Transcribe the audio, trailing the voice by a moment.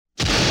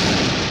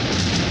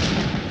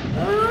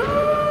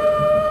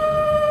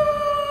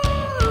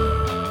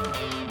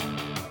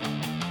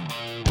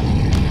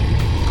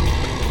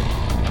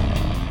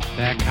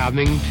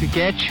coming to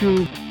get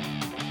you.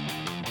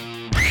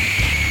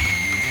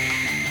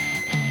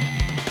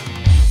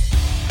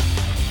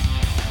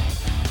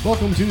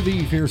 Welcome to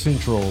the Fear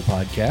Central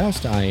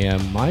podcast. I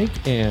am Mike,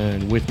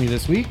 and with me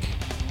this week,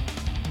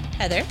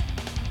 Heather.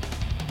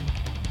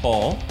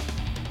 Paul.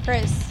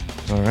 Chris.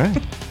 all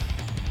right.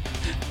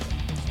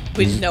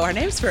 We didn't know our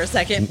names for a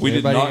second. We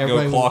did not go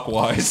everybody-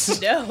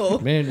 clockwise. No.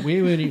 Man, we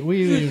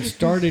even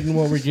started in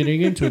what we're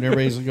getting into, and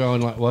everybody's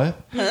going like,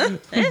 "What?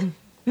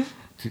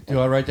 Do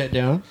I write that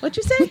down?" What'd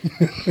you say?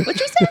 What'd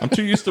you say? I'm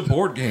too used to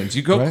board games.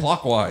 You go Right.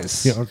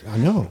 clockwise. Yeah, I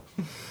know.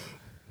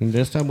 And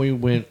this time we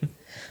went.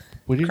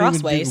 We didn't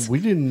Crossways. we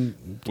didn't.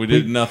 We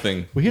did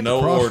nothing. We hit no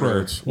the order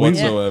crossroads.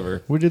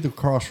 whatsoever. We did the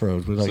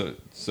crossroads. We like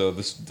So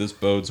this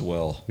bodes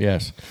well.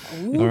 yes.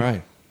 All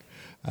right.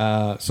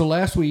 So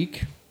last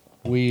week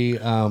we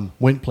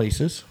went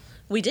places.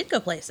 We did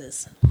go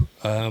places.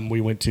 We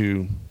went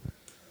to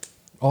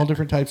all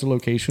different types of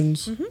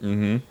locations.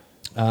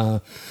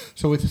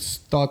 So we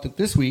thought that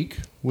this week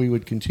we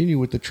would continue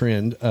with the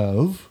trend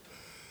of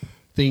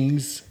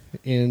things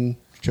in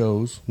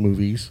shows,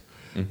 movies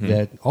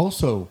that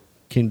also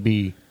can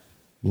be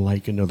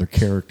like another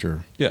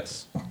character.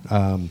 Yes.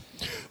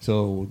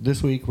 So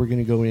this week we're going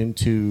to go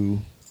into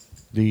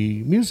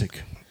the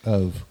music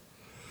of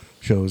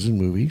shows and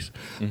movies.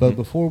 But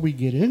before we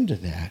get into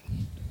that,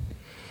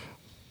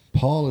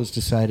 Paul has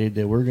decided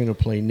that we're going to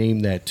play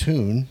Name That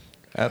Tune.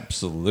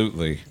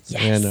 Absolutely.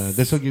 Yes. And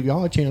this will give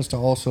y'all a chance to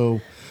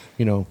also,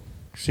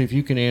 see if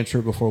you can answer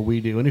it before we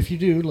do. And if you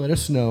do, let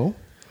us know,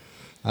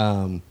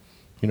 in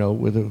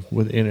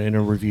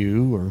a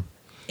review or,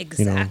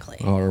 Exactly.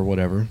 or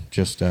whatever.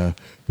 Just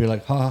be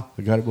like, I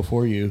got it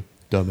before you,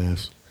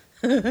 dumbass.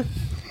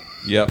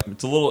 Yep.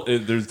 It's a little.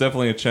 There's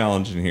definitely a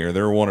challenge in here.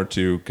 There are one or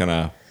two kind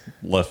of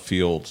left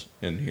field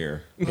in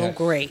here. Oh,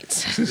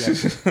 great.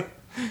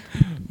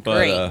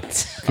 But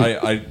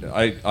Great.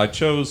 I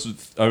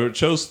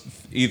chose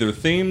either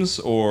themes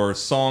or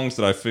songs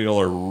that I feel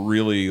are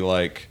really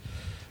like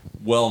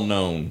well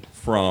known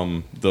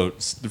from the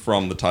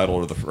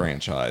title of the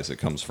franchise it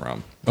comes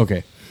from.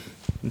 Okay.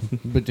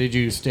 But did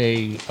you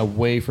stay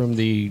away from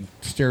the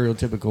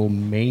stereotypical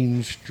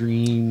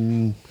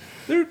mainstream?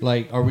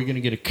 Like, are we going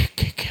to get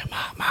a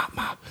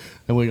ma?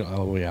 And we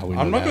know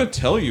I'm not going to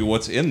tell you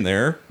what's in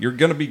there. You're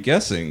going to be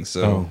guessing.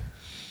 So Oh,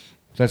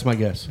 that's my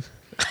guess.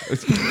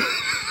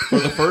 for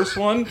the first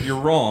one, you're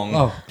wrong.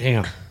 Oh,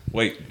 damn.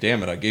 Wait,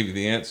 damn it! I gave you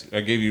the answer.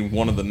 I gave you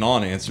one of the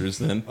non-answers.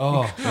 Then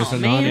Oh, there's a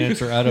man.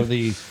 non-answer out of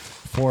the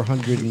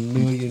 400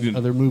 million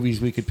other movies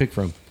we could pick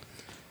from.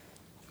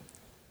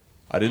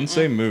 I didn't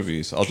say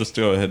movies. I'll just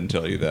go ahead and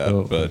tell you that.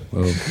 But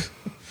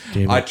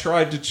Damn it. I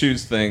tried to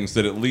choose things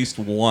that at least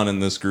one in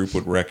this group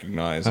would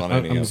recognize on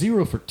any I'm of.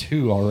 0 for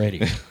 2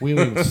 already. We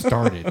haven't even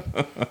started.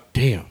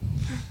 Damn.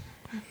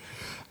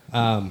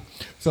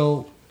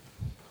 So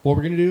what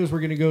we're going to do is we're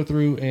going to go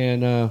through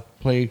and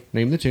play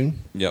Name the Tune.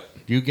 Yep.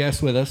 You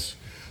guess with us.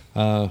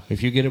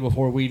 If you get it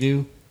before we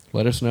do,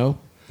 let us know.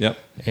 Yep.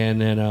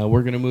 And then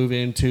we're going to move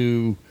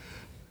into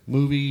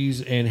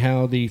movies and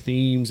how the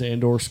themes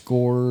and or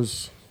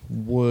scores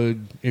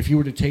would, if you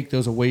were to take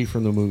those away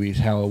from the movies,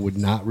 how it would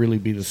not really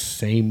be the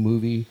same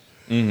movie.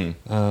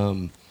 Mm-hmm.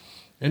 And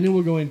then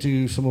we'll go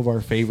into some of our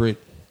favorite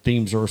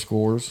themes or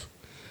scores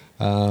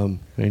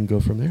and go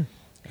from there.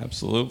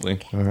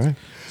 Absolutely. All right.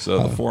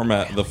 So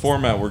the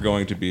format we're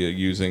going to be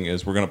using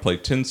is we're going to play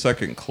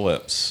 10-second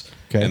clips.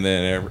 Okay. And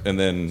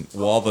then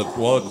while the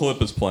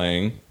clip is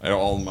playing,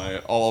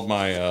 all of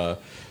my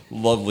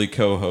lovely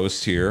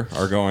co-hosts here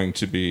are going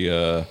to be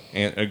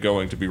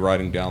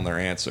writing down their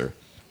answer.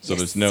 So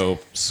there's no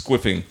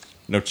squiffing,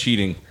 no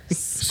cheating,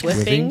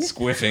 Squiffing.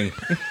 squiffing.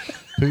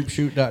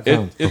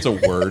 Poopshoot.com. It's a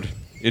word.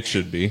 It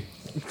should be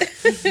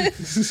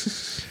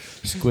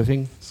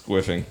Squiffing.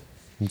 squiffing.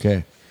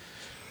 Okay.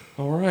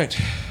 All right.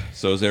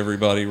 So is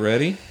everybody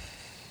ready?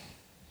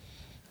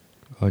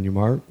 On your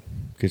mark.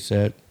 Get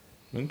set.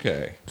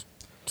 Okay.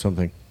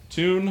 Something.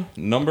 Tune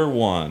number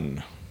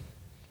 1.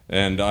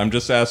 And I'm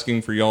just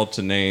asking for y'all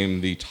to name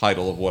the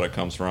title of what it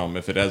comes from.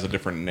 If it has a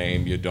different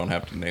name, you don't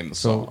have to name the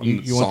So song.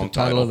 you want the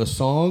title of the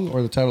song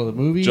or the title of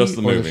the movie? Just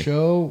the or movie. the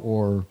show?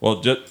 Or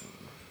Well,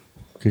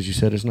 because you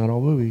said it's not all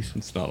movies.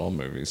 it's not all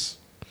movies.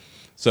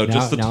 So Now-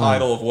 just the now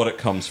title of what it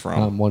comes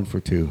from. I'm 1 for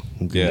 2.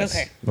 Okay. Yes.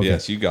 Okay.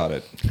 Yes, you got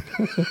it.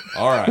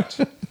 All right.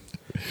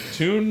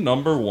 Tune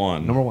number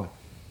 1. Number 1.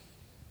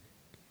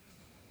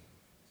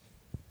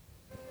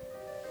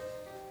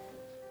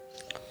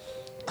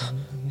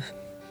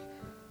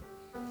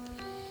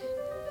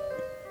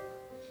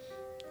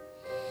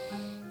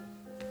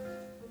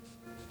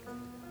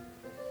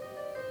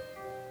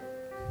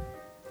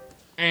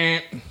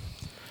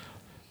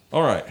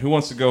 All right, who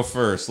wants to go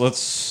first?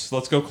 Let's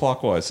go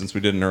clockwise since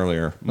we didn't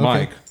earlier.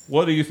 Mike,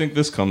 what do you think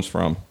this comes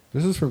from?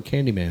 This is from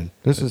Candyman.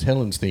 This is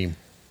Helen's theme.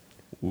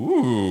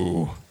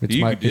 Ooh, It's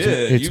you my- did.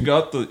 it's- You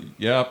got the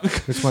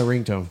It's my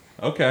ringtone.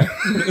 Okay.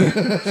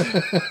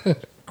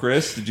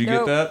 Chris, did you get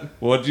Nope. that?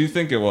 What do you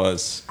think it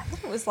was? I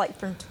thought it was like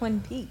from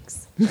Twin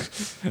Peaks.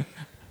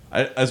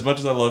 As much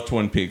as I love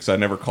Twin Peaks, I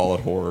never call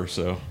it horror.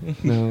 So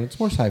No, it's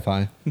more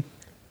sci-fi.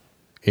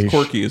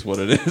 quirky is what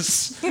it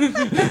is.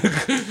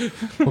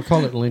 We'll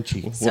call it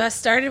Lynchy. So I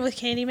started with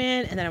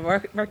Candyman, and then I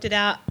worked it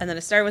out, and then I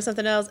started with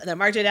something else, and then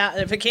marked it out, and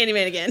then put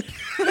Candyman again.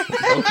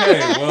 Okay,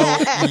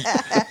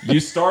 well, you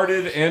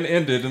started and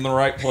ended in the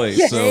right place.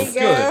 Yes. So There you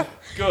go.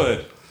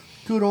 good.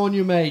 Good on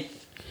you, mate.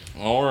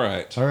 All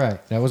right. All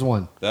right, that was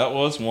one. That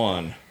was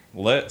one.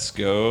 Let's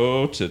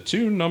go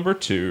to number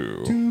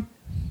two.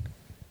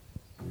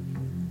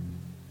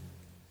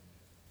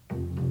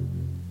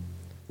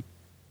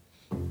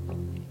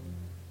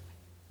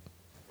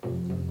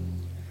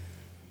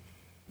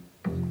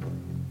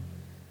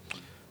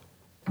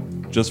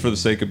 Just for the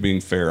sake of being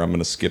fair, I'm going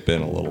to skip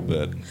in a little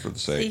bit for the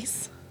sake.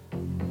 Please.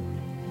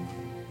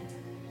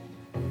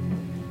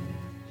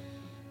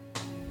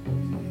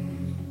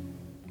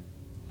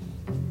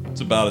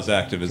 It's about as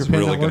active as Your it's pen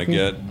really not going to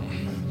get.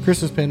 working?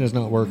 Chris's pen is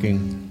not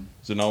working.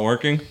 Is it not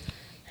working?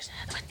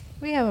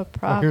 We have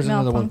a here's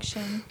another one.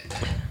 malfunction.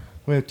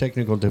 We have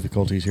technical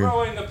difficulties here. Is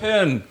Throwing the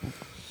pen.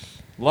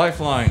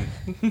 Lifeline.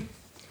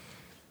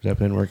 that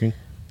pen working?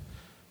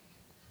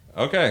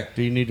 Okay.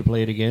 Do you need to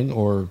play it again,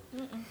 or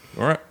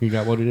All right. you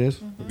got what it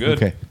is?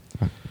 Good. Okay.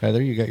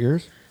 Heather, you got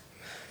yours?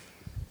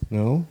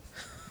 No?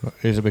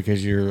 Is it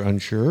because you're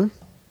unsure?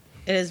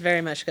 It is very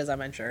much because I'm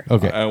unsure.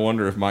 Okay. I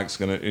wonder if Mike's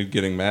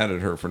getting mad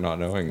at her for not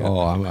knowing it. Oh,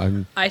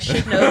 I'm I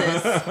should know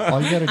this.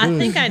 all you gotta do I is,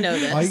 think I know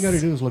this. All you got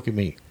to do is look at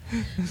me.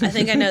 I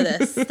think I know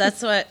this.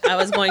 That's what I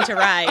was going to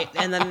write,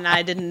 and then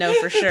I didn't know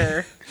for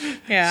sure.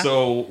 Yeah.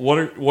 So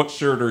what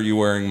shirt are you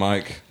wearing,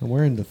 Mike? I'm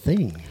wearing the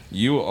thing.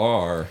 You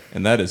are,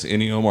 and that is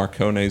Ennio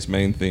Morricone's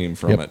main theme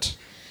from Yep. it.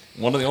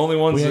 One of the only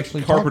ones We that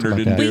actually Carpenter talked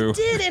didn't about that. do. we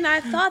did, and I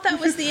thought that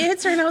was the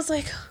answer, and I was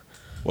like,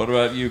 What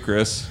about you,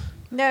 Chris?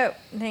 Nope,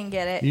 didn't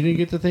get it. You didn't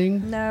get the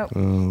thing? Nope, Oh,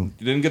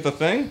 You didn't get the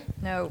thing?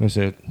 nope. that's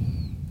it.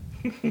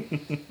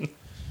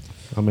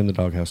 I'm in the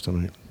doghouse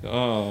tonight.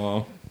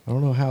 Oh, I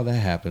don't know how that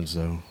happens,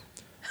 though.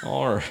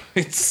 all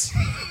right.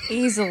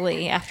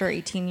 Easily after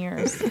 18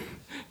 years.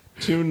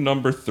 To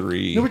number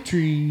 3. Number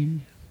 3.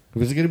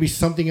 Is it going to be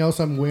something else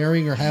I'm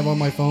wearing or have on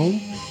my phone?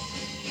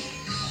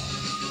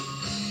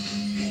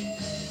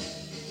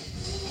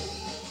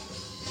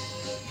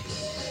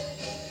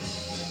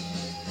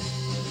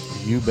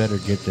 You better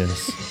get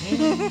this.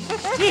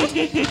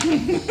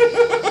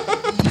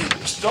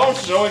 Stop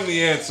showing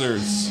the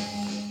answers.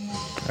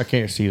 I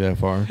can't see that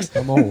far.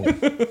 I'm old.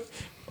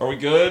 Are we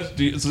good?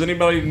 Does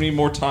anybody need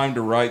more time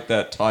to write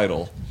that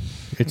title?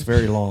 It's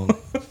very long.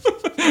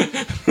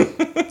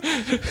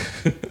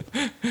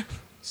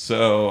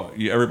 So,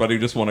 everybody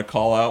just want to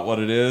call out what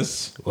it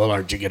is? Well,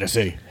 aren't you going to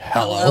say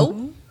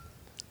hello?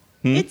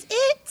 It's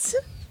it.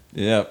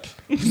 Yep.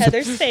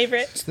 Heather's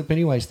favorite. It's the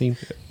Pennywise theme.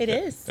 It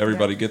is.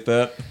 Everybody get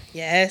that?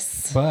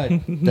 Yes. But that's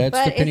But the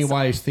it's-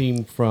 Pennywise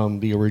theme from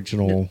the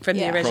original. From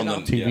the Yeah. From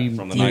original. the, TV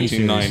from the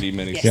miniseries. 1990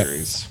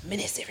 miniseries.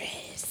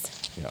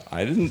 Miniseries. Yeah,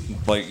 I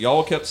didn't like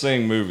y'all kept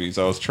saying movies.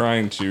 I was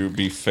trying to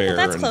be fair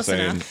Well, that's and close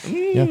saying enough.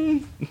 Yeah.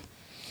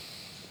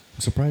 I'm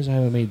surprised I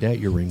haven't made that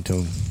your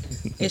ringtone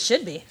It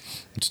should be.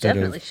 instead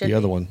Definitely of should the be.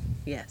 other one.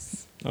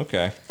 Yes.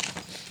 okay.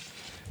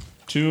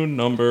 To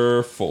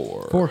number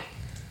 4. 4.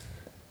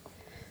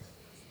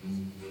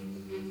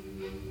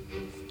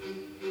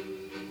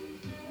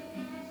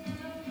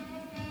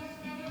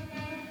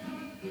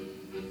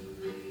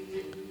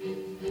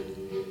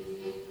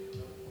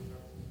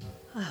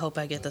 I hope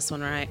I get this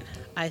one right.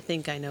 I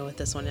think I know what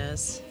this one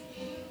is.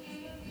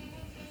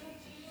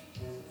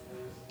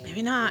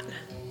 Maybe not.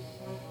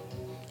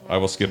 I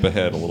will skip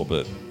ahead a little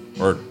bit.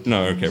 Or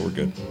no, okay, we're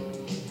good.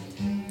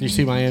 You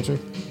see my answer?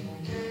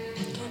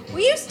 Will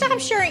you stop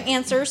sharing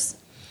answers?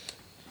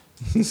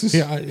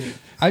 Yeah,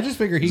 I just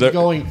figure he's that-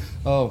 going,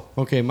 oh,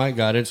 okay, Mike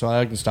got it, so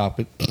I can stop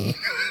it.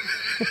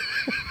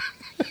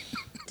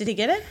 Did he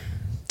get it?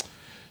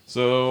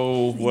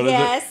 So what is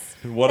yes.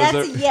 it? What is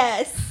That's it? a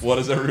yes. What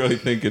does everybody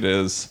think it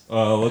is?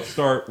 Let's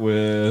start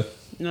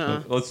with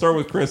No. Let's start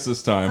with Chris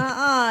this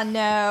time.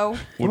 No.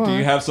 What, do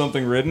you have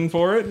something written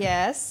for it?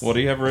 Yes. What do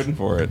you have written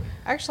for it?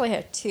 I actually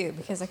have 2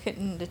 because I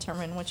couldn't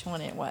determine which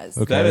one it was.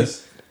 Okay. That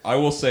is, I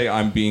will say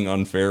I'm being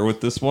unfair with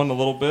this one a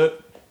little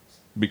bit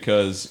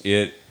because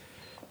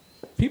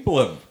people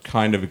have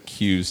kind of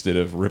accused it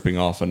of ripping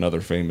off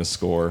another famous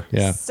score.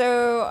 Yeah.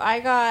 So I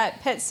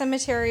got Pet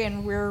Cemetery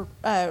and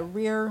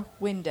Rear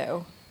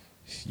Window.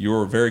 You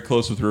were very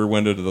close with Rear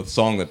Window to the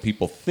song that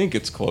people think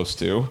it's close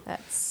to,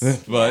 That's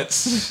but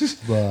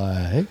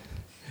But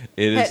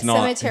it Pet is not.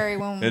 Cemetery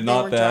when it's they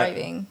not were that.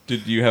 driving.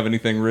 Did you have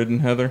anything written,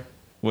 Heather?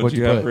 What'd What'd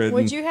you you have put? written?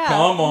 What'd you have?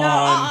 Come on.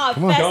 No,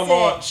 Come on. Come fess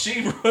on. it.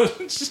 She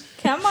wrote.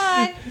 Come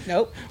on.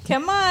 Nope.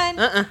 Come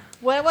on.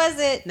 What was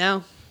it?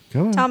 No.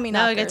 come on. Tell me No,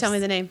 now. you gotta tell me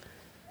the name.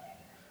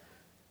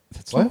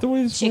 That's What? not the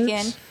way this Chicken.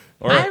 works.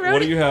 All right. I wrote What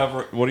do it. you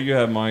have? What do you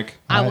have, Mike?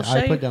 I will show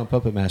I you. put down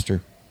Puppet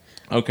Master.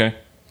 Okay.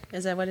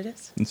 Is that what it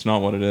is? It's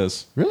not what it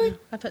is. Really?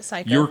 I put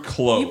Psycho. You're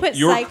close. You put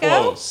You're Psycho?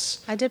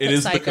 close. I did It put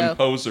is the Psycho.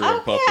 composer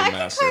of Puppet I can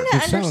Master. kinda It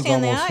sounds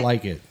understand almost that.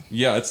 like it.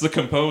 Yeah, it's the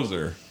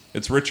composer.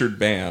 It's Richard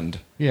Band.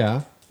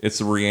 Yeah. It's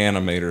the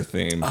Reanimator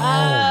theme.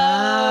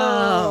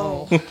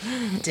 Oh,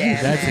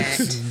 damn That's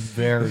it.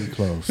 very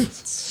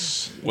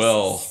close.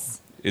 Well,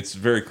 it's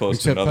very close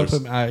Except to others.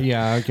 Puppet,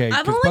 yeah, okay.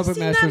 I've 'cause only Puppet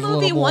seen Master's that a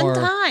movie little one more,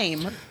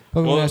 time.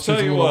 Puppet Well, Master's tell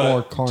a you little more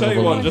what,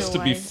 carnival. just to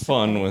be Why?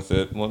 fun with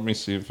it, let me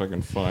see if I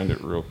can find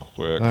it real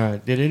quick. All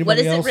right. Did What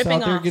anybody is it else ripping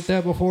out there off? get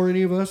that before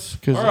any of us?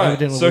 Because All right,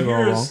 evidently so we were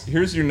all wrong.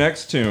 here's your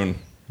next tune.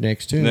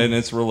 Next tune. Then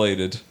it's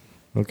related.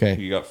 Okay.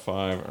 You got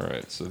 5. All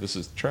right, so this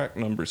is track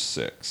number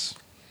 6.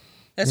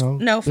 That's, No,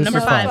 no, this number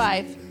is 5.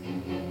 5.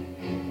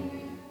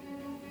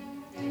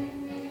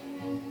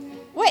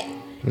 Wait.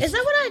 Is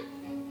that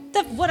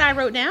what I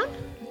wrote down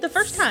the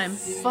first time?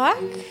 Fuck.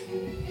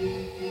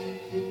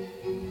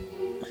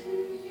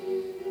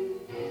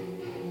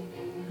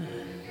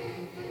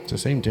 It's the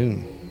same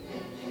tune.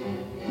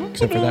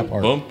 Except for that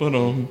part.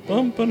 Bum-ba-dum,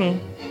 bum-ba-dum,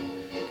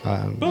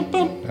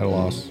 bum-bum. At a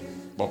loss.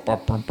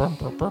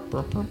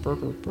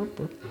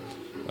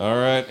 All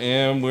right,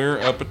 and we're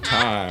up at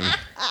time.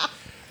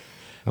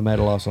 I'm at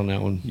a loss on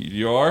that one.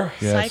 You are?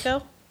 Yes.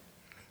 Psycho?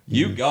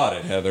 You got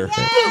it, Heather.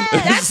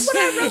 That's what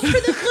I wrote for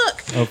the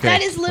look. Okay,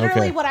 That is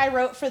literally okay. what I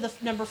wrote for the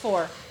number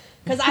 4.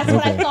 Because that's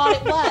what I Okay. thought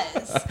it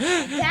was.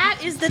 That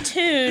is the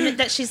tune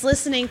that she's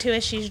listening to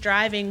as she's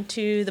driving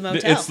to the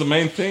motel. It's the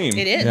main theme.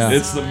 It is. Yeah.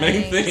 It's the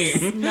main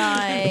theme.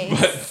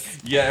 Nice.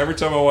 Yeah, every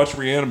time I watch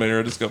Reanimator,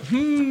 I just go,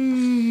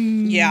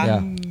 Yeah.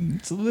 Yeah.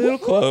 it's a little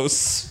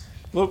close.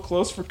 A little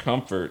close for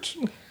comfort.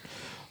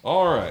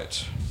 All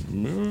right,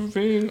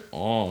 moving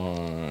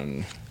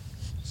on.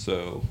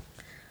 So,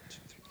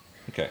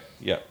 okay,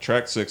 yeah,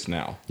 track 6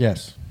 now.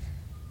 Yes.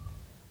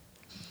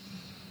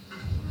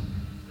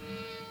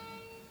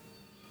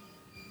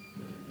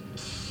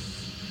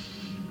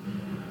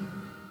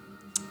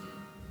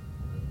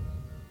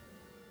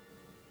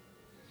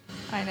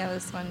 I know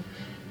this one.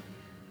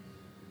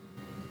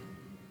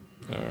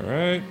 All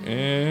right,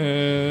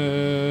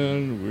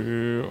 and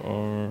we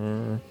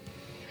are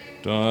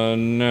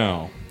done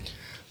now.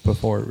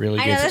 Before it really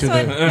I know gets to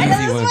this the one. I know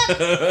easy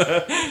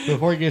this one.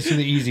 Before it gets to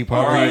the easy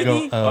part All where right, you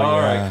go, oh,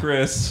 all yeah. right,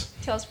 Chris.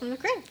 Tales from the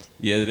Crypt.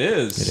 Yeah, it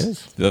is. It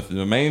is.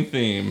 The main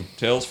theme,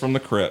 Tales from the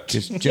Crypt.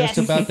 Just Yes.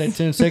 about that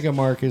 10-second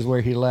mark is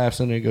where he laughs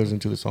and then it goes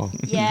into the song.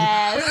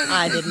 Yes.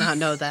 I did not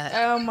know that.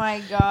 Oh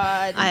my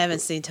god. I haven't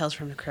seen Tales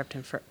from the Crypt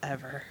in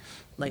forever.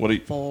 Like, What do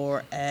you-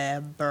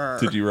 forever.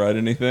 Did you write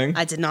anything?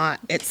 I did not.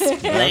 It's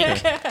like,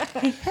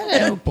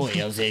 Hello,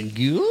 boys and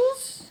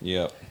ghouls.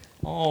 Yep.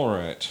 All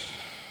right.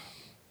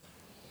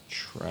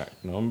 Track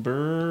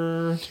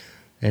number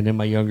And in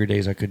my younger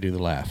days, I could do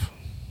the laugh.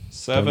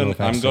 7. if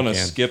I I'm still going to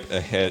can. skip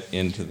ahead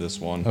into this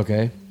one.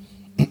 Okay.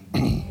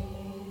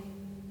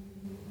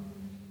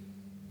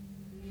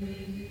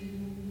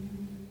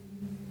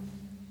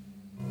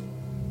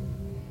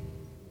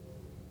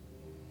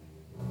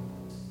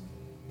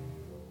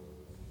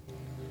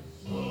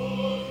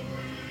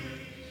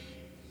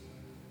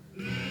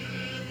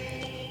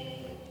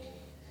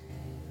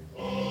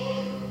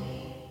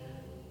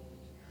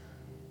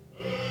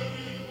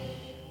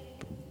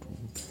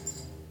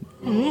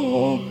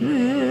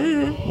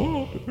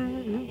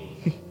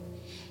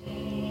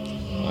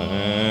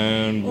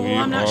 And we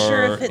I'm not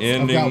sure are if it's-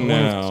 ending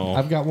now.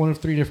 I've got one of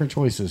 3 different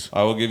choices.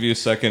 I will give you a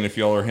second if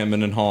y'all are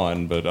hemming and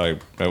hawing, but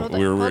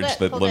we're reached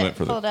that limit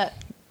for Hold the. up.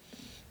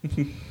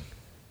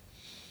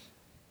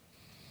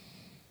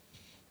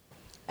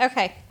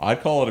 Okay.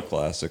 I'd call it a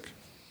classic.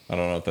 I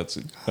don't know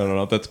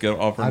if that's good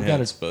offering I've got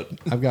hints, it. but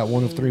I've got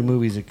one of 3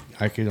 movies that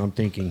I'm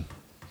thinking.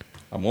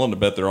 I'm willing to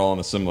bet they're all on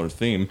a similar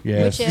theme.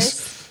 Yes. Which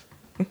is.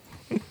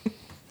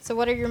 So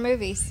what are your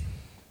movies?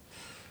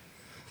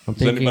 I'm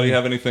Does anybody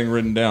have anything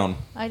written down?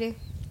 I do.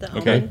 the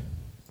Okay. Omen.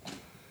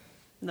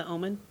 The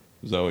Omen.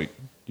 Zoe,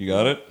 you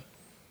got it?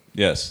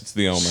 Yes, it's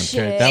The Omen.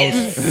 Shit. that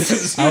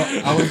was,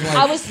 I was like,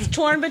 I was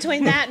torn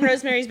between that and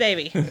Rosemary's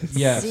Baby.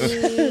 yes.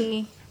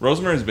 See.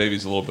 Rosemary's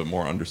Baby's a little bit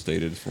more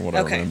understated from what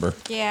I Okay. remember.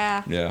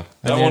 Yeah. Yeah,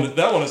 And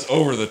that one is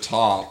over the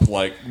top.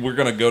 Like we're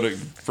gonna go to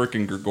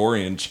freaking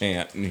Gregorian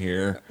chant in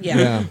here. Yeah.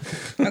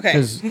 Yeah. Okay.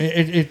 Because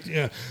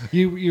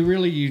you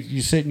really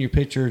you sit and you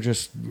picture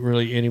just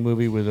really any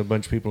movie with a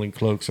bunch of people in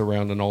cloaks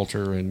around an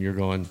altar and you're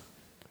going,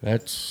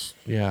 that's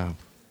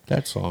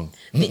that song.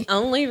 The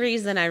only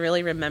reason I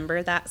really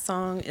remember that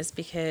song is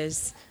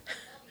because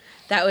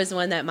that was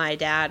one that my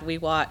dad, we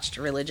watched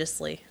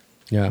religiously.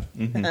 Yeah.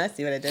 I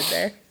see what I did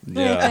there.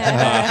 Yeah,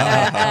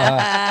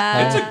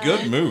 it's a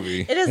good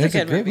movie. It is It's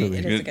a good movie.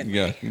 It is a good movie.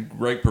 Yeah,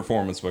 great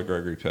performance by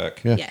Gregory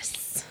Peck. Yeah.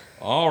 Yes.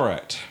 All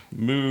right,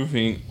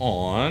 moving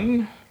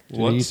on. To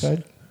the east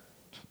side?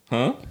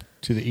 Huh?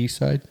 To the east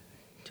side?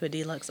 To a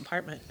deluxe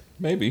apartment.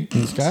 Maybe.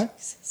 In the sky?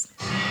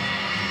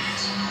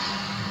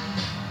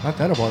 Not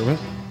that apartment.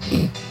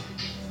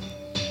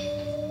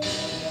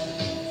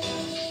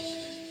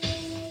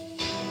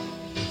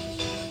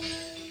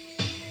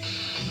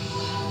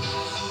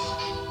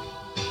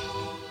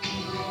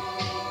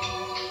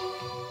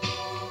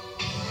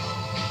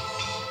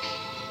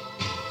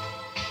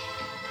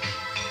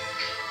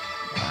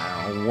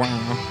 Wow.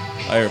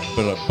 I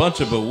put a bunch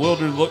of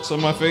bewildered looks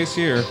on my face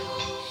here.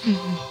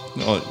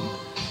 Oh,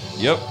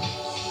 yep.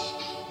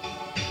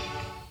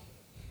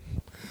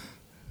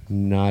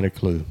 Not a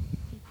clue.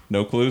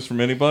 No clues from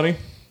anybody?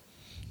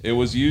 It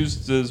was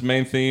used as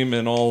main theme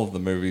in all of the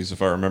movies,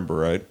 if I remember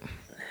right.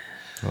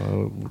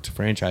 It's a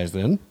franchise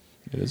then.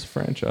 It is a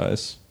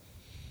franchise.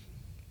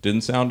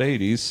 Didn't sound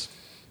 80s.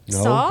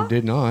 No, Saw? it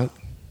did not.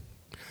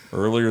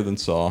 Earlier than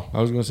Saw.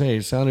 I was going to say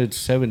it sounded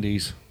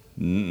 70s.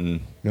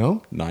 Mm-mm.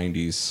 No?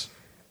 90s.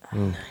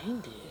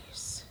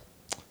 90s.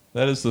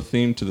 That is the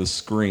theme to the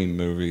Scream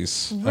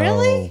movies.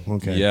 Really? Oh,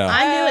 okay. Yeah.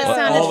 I knew it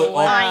sounded.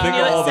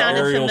 Think of all the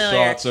aerial familiar.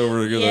 shots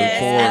over the Yes,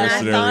 forest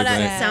and and I thought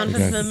everything. it sounded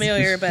Okay.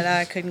 familiar, but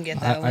I couldn't get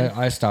that one.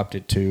 I stopped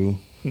at 2.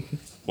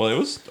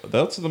 Well,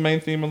 that's the main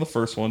theme of the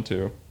first one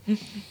too.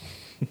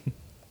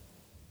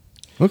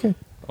 Okay.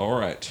 All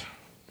right.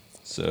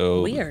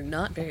 So We are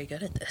not very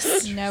good at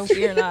this. No,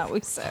 we're not. We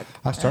suck.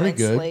 I started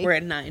good. honestly. We're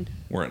at 9.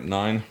 we're at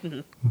 9.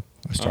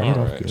 I started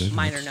All off right. good.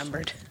 Mine are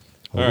numbered.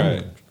 All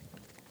right.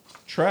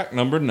 Track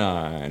number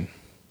 9.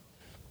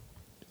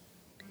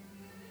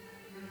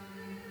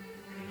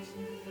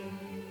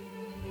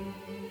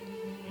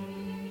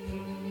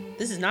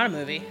 This is not a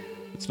movie.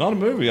 It's not a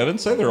movie. I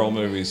didn't say they're all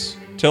movies.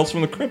 Tales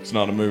from the Crypt's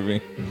not a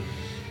movie.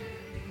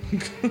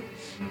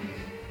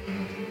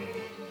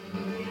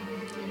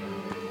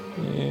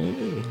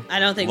 I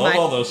don't think Love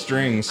all Michael. those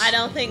strings. I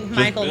don't think Just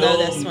Michael know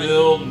build this and one.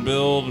 build and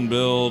build and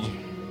build.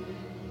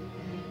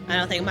 I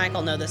don't think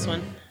Michael know this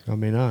one. I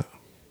may not.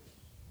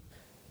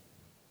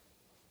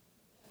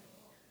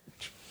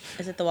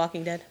 Is it The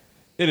Walking Dead?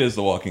 It is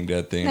the Walking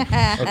Dead theme.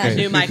 I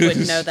knew Mike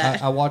wouldn't know I,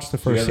 that. I watched the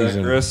You first got that,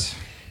 season. Chris?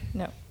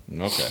 No.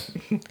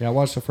 Okay. Yeah, I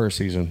watched the first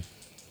season.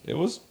 It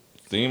was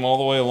theme all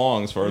the way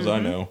along, as far as I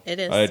know. It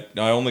is.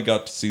 I only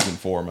got to season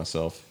 4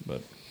 myself,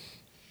 but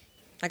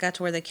I got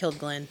to where they killed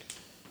Glenn.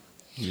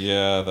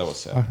 yeah, that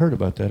was I sad. heard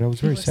about that. I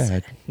was very was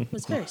sad. It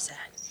was very sad.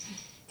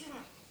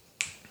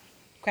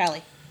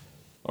 Crowley.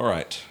 All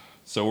right,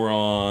 so we're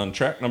on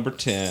track number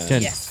 10.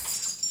 10.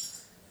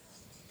 Yes.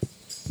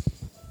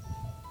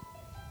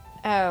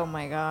 Oh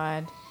my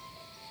god.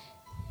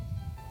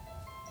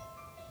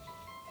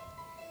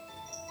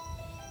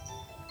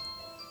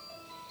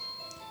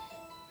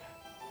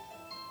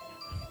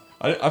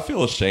 I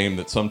feel ashamed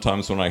that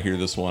sometimes when I hear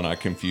this one, I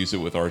confuse it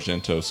with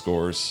Argento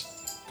scores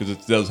because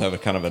it does have a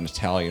kind of an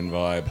Italian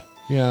vibe.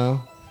 Yeah.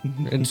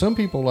 And some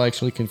people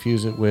actually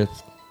confuse it with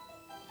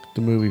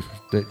the movie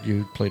that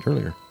you played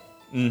earlier.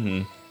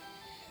 Mm-hmm.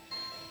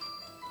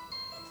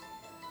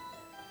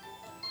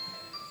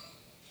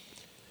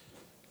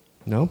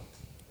 No?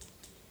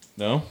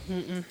 No?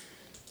 Mm-mm.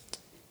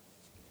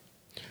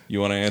 You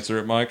want to answer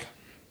it, Mike?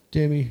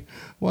 Demi,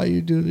 why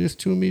you do this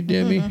to me,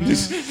 Demi?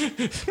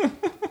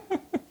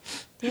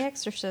 The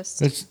Exorcist.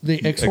 That's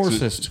The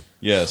Exorcist.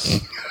 Yes.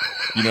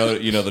 You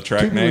know the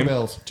track Tubular name?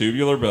 Bells.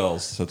 Tubular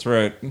Bells. That's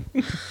right.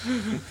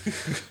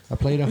 I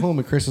played at home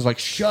and Chris is like,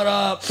 shut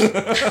up.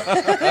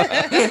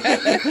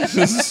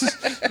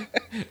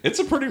 It's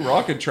a pretty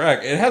rockin'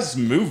 track. It has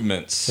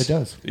movements. It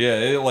does.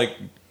 Yeah,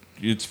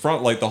 it's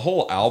front like the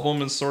whole album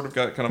has sort of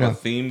got kind of Yeah. a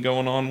theme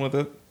going on with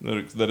it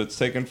that it's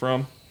taken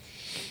from.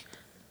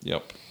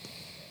 Yep.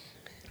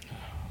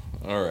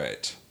 All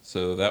right.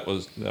 So that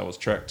was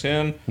track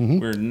 10. Mm-hmm.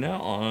 We're now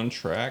on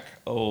track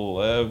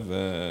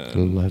 11.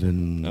 11.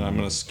 And I'm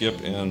going to skip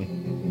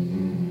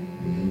in.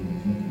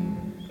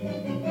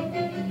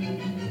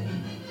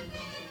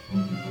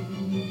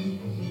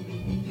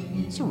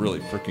 It's a really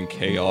freaking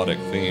chaotic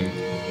theme.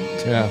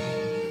 Yeah.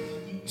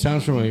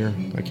 Sounds familiar.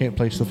 I can't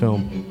place the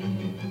film.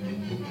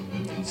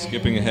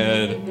 Skipping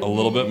ahead a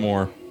little bit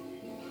more.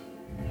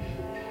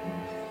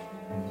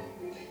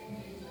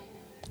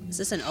 Is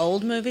this an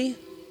old movie?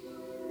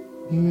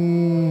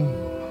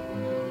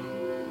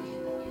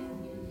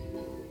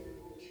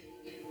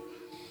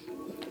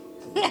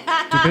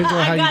 Depends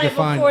on how you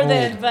define before old.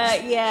 then,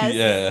 but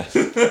yes.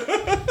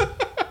 Yeah.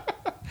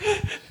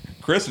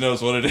 Chris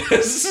knows what it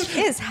is.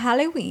 It's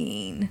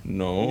Halloween.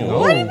 No. No.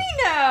 What do you mean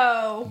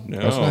no? No.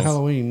 That's not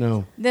Halloween,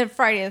 no. Then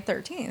Friday the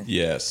 13th.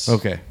 Yes.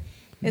 Okay.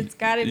 It's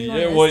got to be one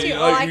Yeah, of well, those two.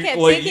 All I kept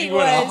thinking you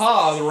went, was,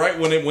 aha, right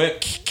when it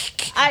went.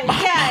 and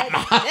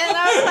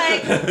I was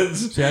like,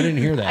 See, I didn't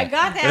hear that. I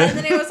got that, and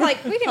then it was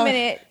like, wait a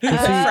minute.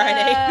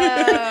 Friday.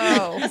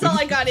 Oh. That's all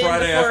I got in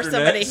Friday before after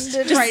somebody. next.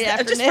 Just Friday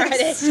after just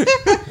next.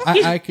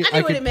 Friday. I could, I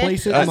knew what could it meant.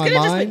 place it I in was my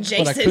gonna just put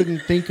mind, but I Jason. couldn't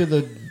think of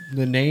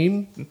the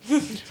name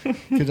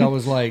because I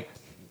was like,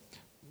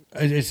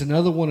 it's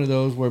another one of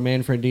those where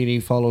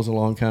Manfredini follows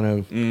along, kind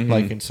of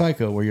like in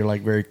Psycho, where you're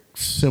like very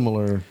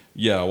similar.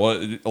 Yeah, well,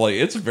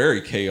 it's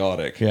very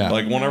chaotic. Yeah.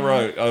 Like whenever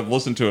I've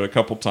listened to it a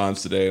couple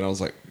times today, and I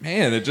was like,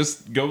 man, it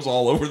just goes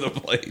all over the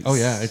place. Oh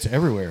yeah, it's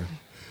everywhere.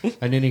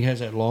 And then he has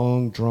that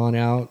long drawn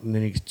out, and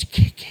then he's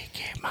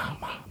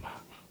mama.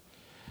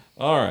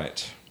 All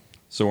right.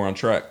 So we're on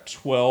track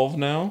 12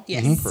 now.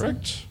 Yes. Mhm.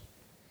 Correct.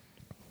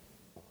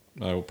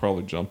 I will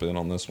probably jump in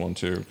on this one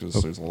too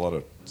because there's a lot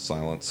of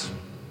silence.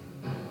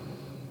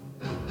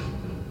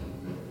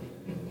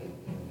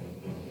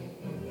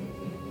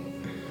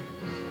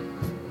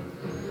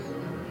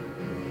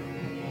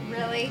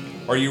 Really?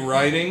 Are you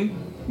writing?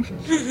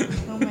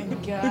 Oh my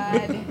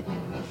god.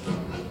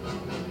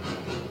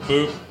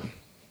 Boop.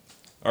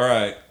 All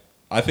right.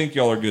 I think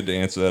y'all are good to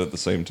answer that at the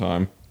same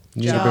time.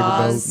 You need a bigger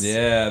boat? Jaws.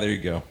 Yeah, there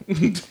you go.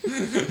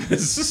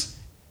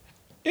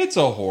 It's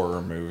a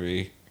horror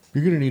movie.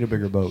 You're going to need a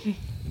bigger boat.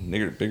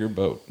 Bigger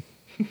boat.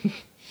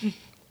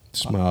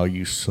 Smile,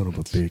 you son of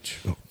a bitch.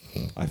 Oh.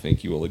 I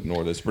think you will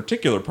ignore this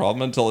particular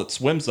problem until it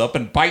swims up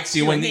and bites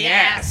you in the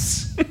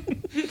ass.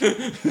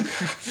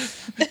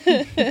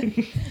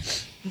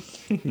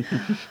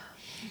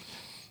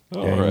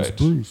 All James right.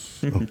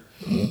 Bruce.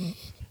 Oh.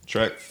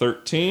 Track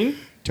 13.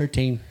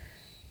 13.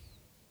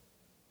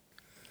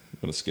 I'm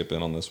going to skip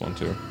in on this one,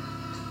 too.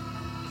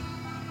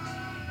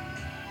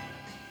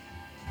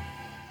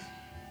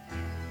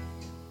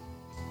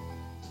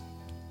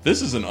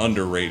 This is an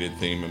underrated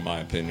theme, in my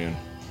opinion.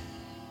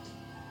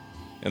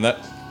 And that...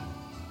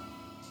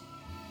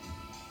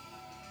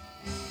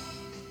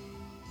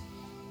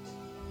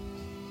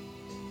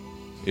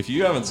 If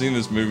you haven't seen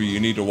this movie, you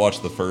need to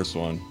watch the first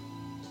one.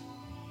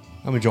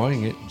 I'm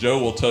enjoying it. Joe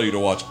will tell you to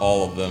watch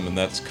all of them, and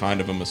that's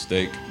kind of a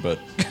mistake, but...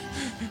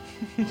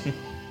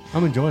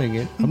 I'm enjoying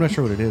it. I'm not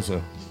sure what it is,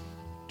 though.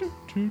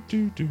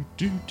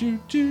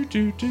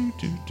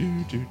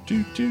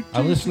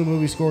 I listen to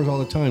movie scores all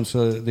the time,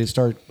 so they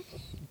start...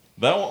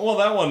 That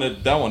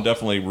one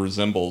definitely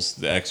resembles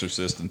The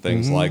Exorcist and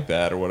things like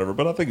that or whatever,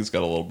 but I think it's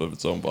got a little bit of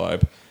its own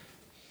vibe.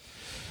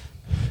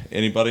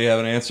 Anybody have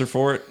an answer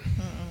for it?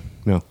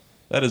 No.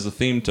 That is a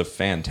theme to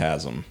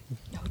Phantasm.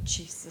 Oh,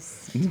 Jesus.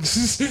 Okay.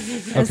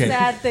 The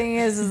sad thing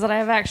is that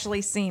I've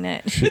actually seen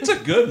it. It's a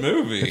good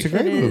movie. It's a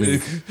great movie.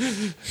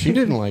 She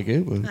didn't like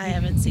it. But I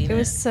haven't seen It it.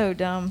 was so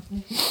dumb.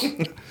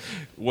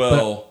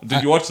 Well,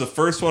 did you watch the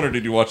first one or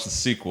did you watch the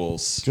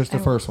sequels? just the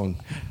first one.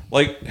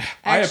 Like,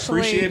 I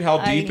Actually, appreciate how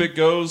deep I- it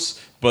goes,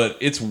 but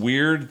it's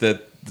weird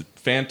that the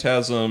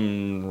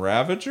Phantasm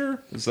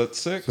Ravager, is that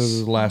 6? This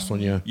is the last one,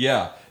 yeah.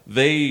 Yeah,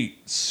 they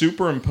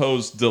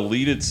superimposed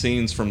deleted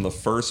scenes from the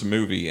first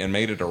movie and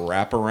made it a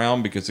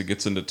wraparound because it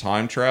gets into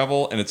time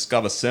travel and it's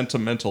got a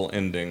sentimental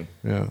ending.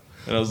 Yeah.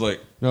 And I was like,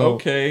 No.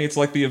 okay, it's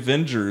like the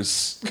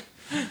Avengers.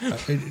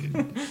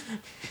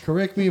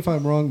 Correct me if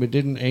I'm wrong, but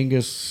didn't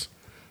Angus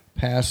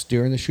pass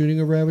during the shooting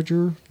of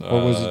Ravager?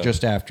 Or was it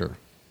just after?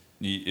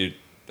 I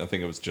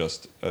think it was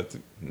just, it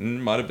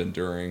might have been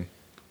during.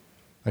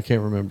 I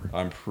can't remember.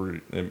 I'm pretty,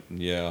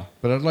 yeah.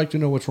 But I'd like to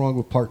know what's wrong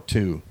with part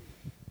 2.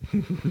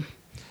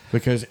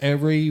 Because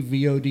every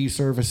VOD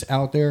service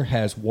out there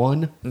has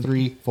 1,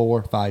 3,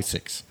 4, 5,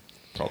 6.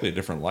 Probably a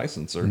different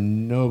licenser.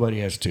 Nobody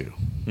has 2.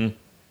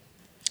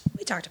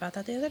 We talked about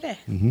that the other day.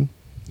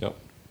 Yep.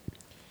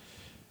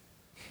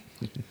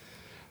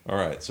 All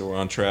right, so we're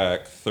on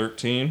track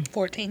 13,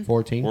 14.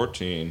 14.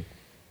 14.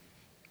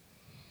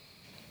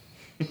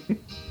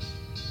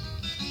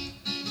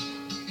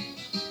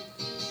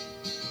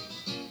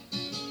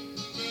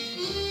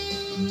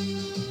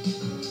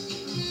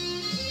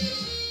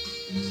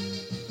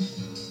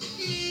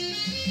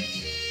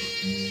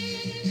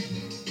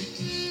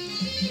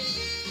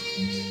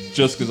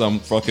 Just because I'm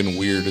fucking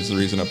weird is the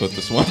reason I put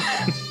this one.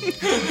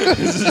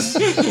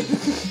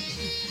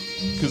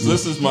 Because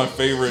this is my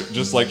favorite,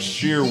 just like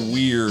sheer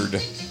weird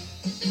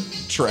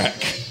track.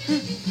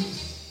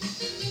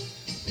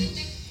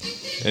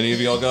 Any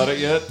of y'all got it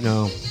yet?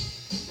 No.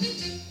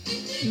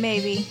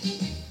 Maybe.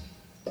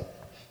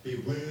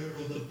 Beware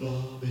of the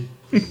blobby.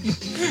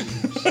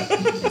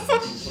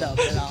 The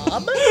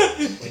Blob.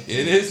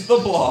 It is the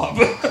Blob.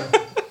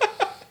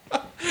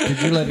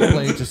 Did you let it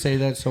play to say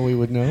that so we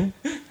would know?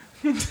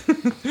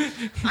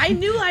 I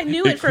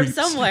knew it from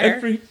somewhere.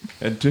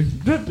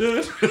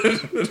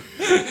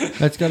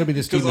 That's got to be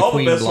the Steve Because all the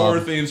McQueen best horror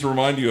blob. themes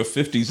remind you of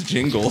 50s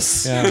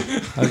jingles. Yeah, I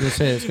was going to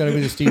say, it's got to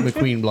be the Steve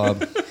McQueen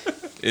blob.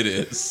 It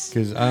is.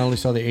 Because I only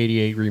saw the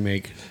 88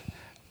 remake.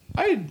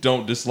 I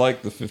don't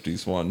dislike the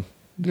 50s one.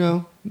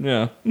 No,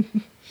 Yeah.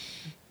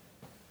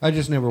 I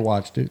just never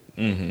watched it.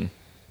 Mm-hmm.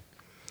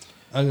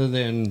 Other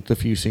than the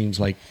few scenes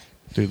like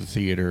through the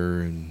theater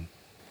and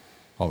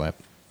all that.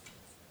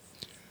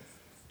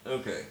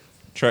 Okay.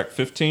 Track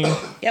 15.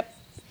 Yep.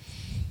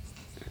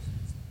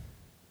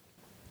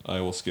 I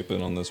will skip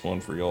in on this one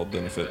for y'all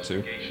benefit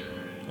too.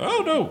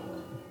 Oh no!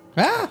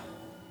 Ah!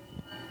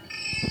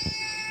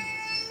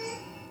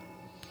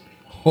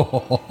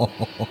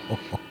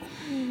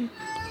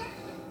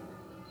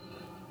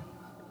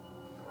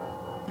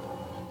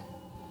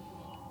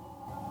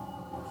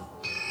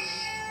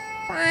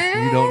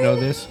 You don't know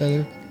this,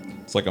 Heather?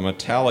 It's like a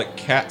metallic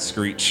cat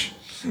screech.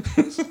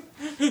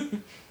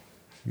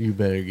 You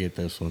better get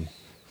this one.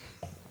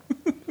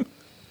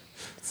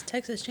 It's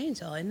Texas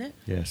Chainsaw, isn't it?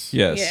 Yes.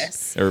 Yes.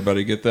 Yes.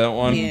 Everybody get that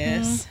one?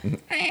 Yes.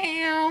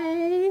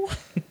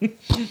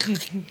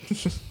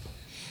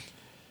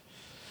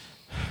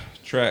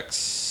 Track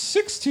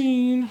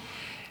 16.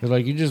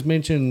 Like you just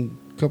mentioned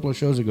a couple of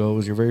shows ago, it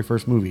was your very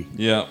first movie.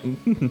 Yeah.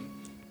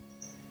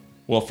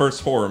 Well,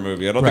 first horror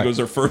movie. I don't think Right. it was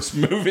her first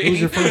movie. It was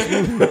your first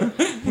movie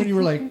when you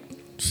were like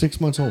 6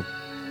 months old.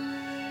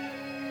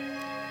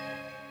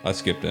 I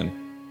skipped in.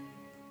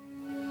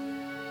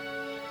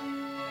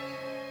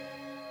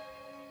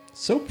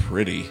 So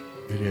pretty.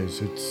 It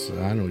is. It's.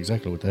 I know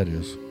exactly what that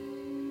is.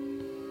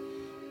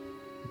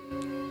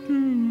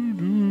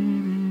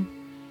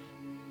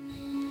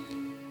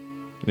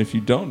 if you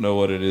don't know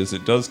what it is,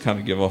 it does kind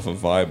of give off a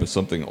vibe of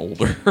something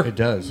older. It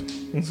does.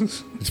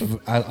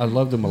 I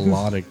love the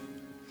melodic.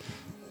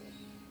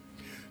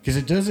 Because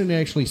it doesn't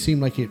actually seem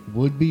like it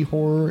would be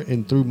horror,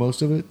 and through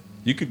most of it,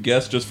 You could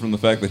guess just from the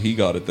fact that he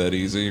got it that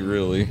easy,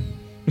 really.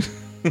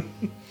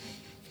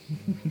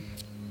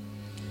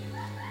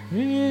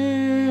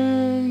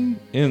 And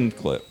end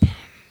clip.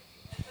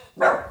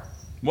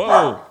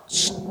 Whoa!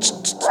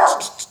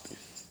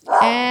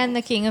 And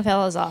the King of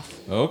Hell is off.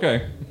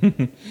 Okay.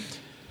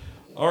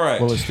 All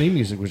right. well, his theme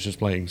music was just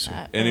playing. So.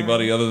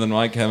 Anybody other than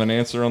Mike have an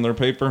answer on their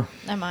paper?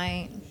 I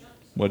might.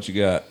 What you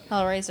got?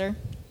 Hellraiser.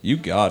 You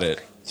got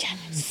it.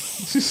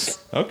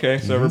 Okay,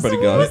 so everybody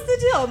So got what was it. the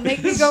deal?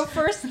 Make me go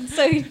first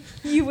so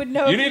you would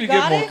know You if need to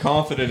got get more it?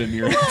 confident in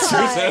your answers.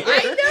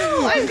 I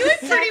know. I'm doing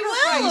pretty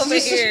well over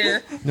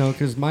here. No,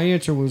 because my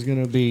answer was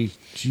going to be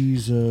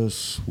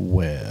Jesus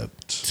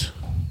wept.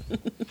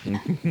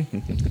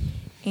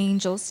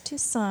 Angels to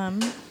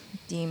some,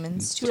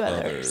 demons to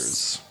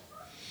others.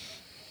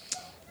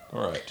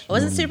 All right. I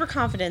wasn't super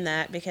confident in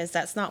that because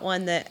that's not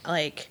one that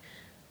like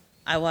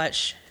I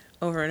watch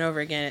over and over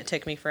again. It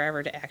took me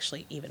forever to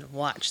actually even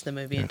watch the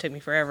movie. It took me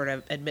forever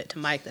to admit to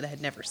Mike that I had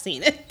never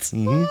seen it.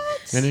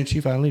 Mm-hmm. And then she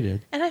finally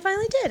did. And I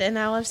finally did, and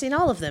now I've seen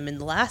all of them in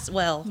the last.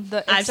 Well,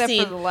 I've Except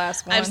seen for the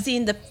last one. I've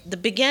seen the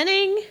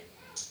beginning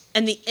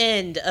and the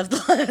end of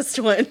the last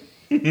one.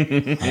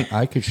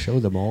 I could show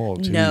them all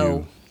to No,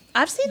 you.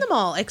 I've seen them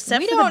all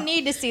except We for don't the,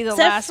 need to see the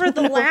except last for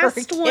the one over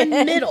last one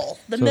again. middle,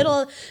 the So-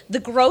 middle, the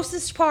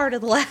grossest part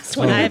of the last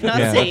one. I have not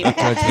yeah. seen. I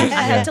That's it,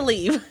 had yeah. to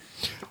leave.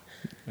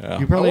 Yeah.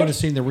 You probably haven't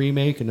seen the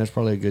remake, and that's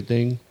probably a good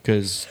thing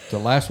because the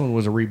last one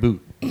was a reboot.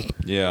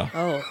 Yeah.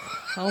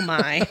 Oh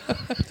my,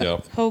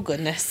 Yep. oh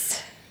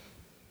goodness.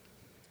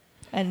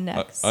 And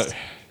next.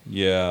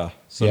 Yeah.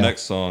 So Yeah.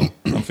 next song,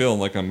 I'm feeling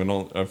like I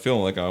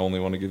only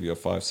want to give you a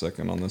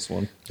 5-second on this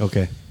one.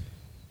 Okay.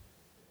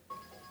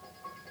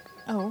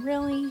 oh,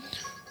 really?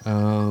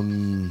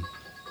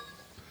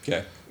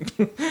 Okay.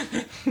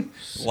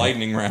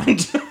 Lightning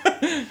round.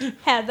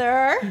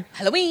 Heather.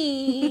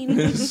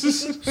 Halloween,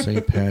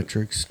 St.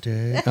 Patrick's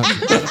Day.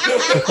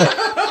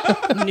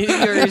 New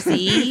Year's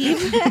Eve,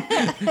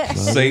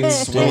 Saint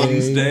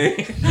Swillen's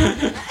Day.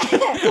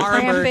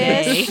 Arbor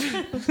Day.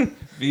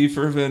 V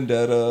for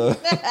Vendetta.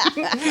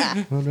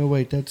 Oh, no,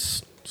 wait.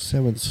 That's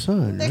Seventh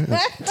Son.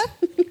 Right?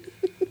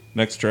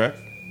 Next track.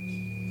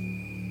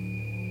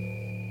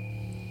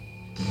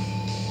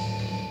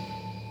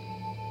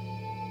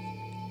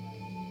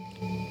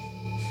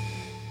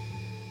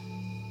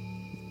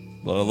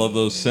 But I love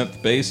those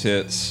synth bass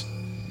hits.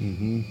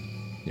 Mm-hmm.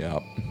 Yeah.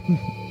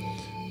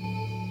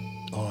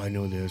 Oh, I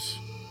know this.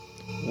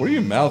 What are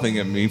you mouthing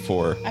at me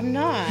for? I'm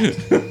not.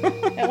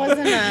 That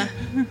wasn't a.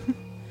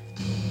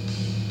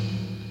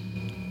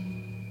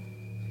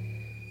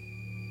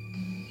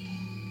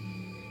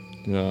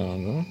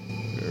 No.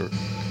 Here.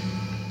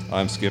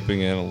 I'm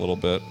skipping in a little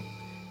bit.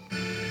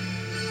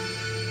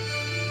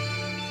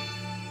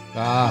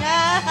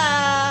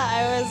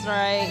 I was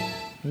right.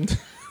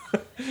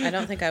 I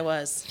don't think I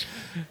was.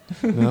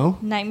 No?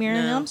 Nightmare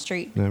on No. Elm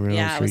Street. Not really.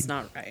 Yeah, I was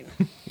not right.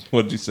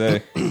 What did you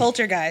say?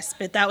 Poltergeist,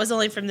 but that was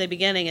only from the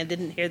beginning. I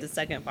didn't hear the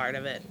second part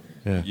of it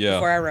Yeah. Yeah.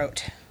 before I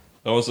wrote.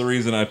 That was the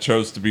reason I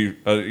chose to be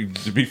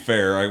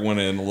fair. I went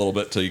in a little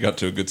bit till you got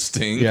to a good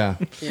sting. Yeah.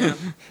 Yeah.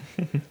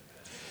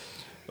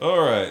 All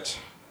right.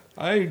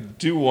 I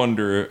do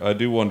wonder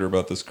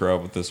about this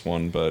crowd with this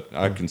one, but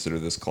I consider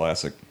this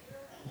classic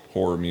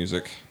horror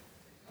music.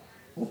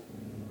 All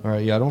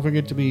right. Yeah. Don't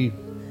forget to be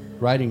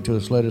writing to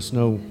us. Let us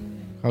know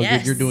how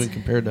Yes. good you're doing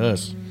compared to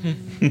us.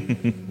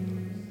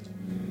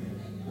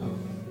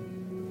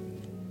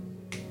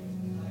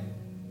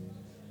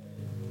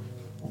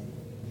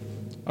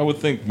 I would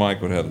think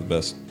Mike would have the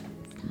best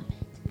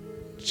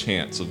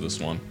chance of this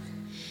one.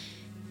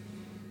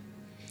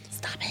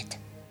 Stop it.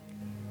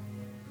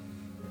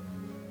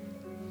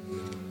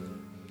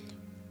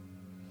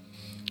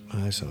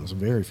 That sounds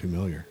very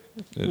familiar.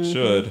 It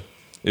should.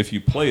 If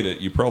you played it,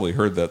 you probably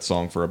heard that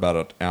song for about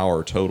an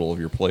hour total of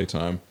your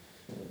playtime.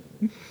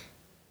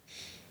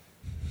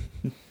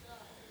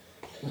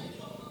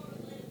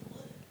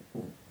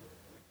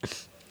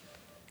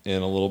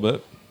 In a little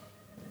bit.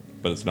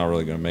 But it's not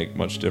really going to make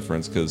much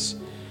difference because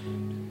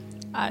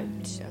I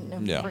don't know.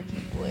 Yeah.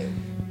 Freaking blue.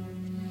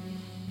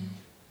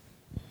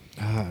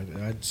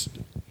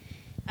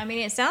 I mean,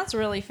 it sounds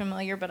really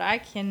familiar, but I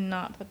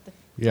cannot put the.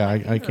 Yeah. I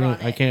finger on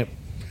can't.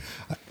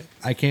 it.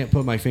 I can't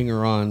put my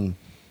finger on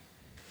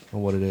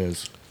what it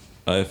is.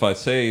 if I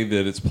say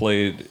that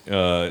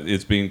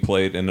it's being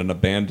played in an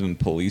abandoned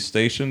police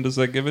station, does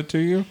that give it to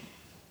you?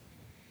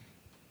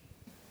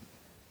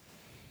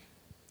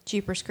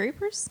 Jeepers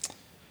Creepers.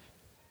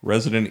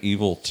 Resident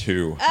Evil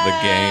 2, the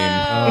game.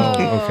 Oh,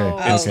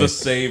 okay. It's okay. the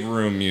save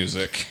room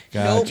music.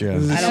 Gotcha.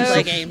 Nope. I don't play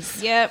Nope.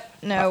 games. Yep.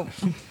 No.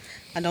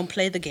 I don't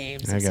play the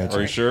games. I got Are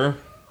you sure?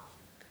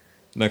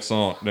 Next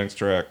song, next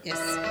track. Yes.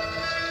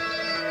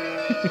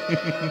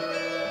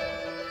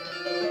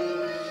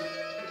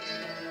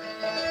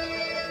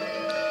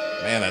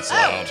 Man, that's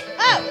loud.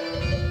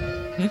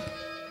 Oh.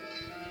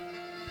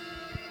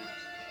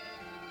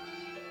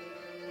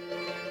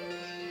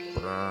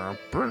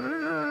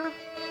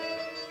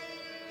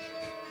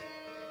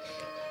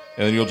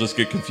 And then you'll just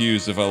get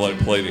confused if I let it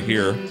play to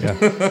here. Yeah.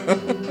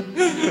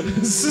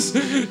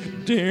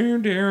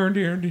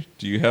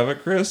 Do you have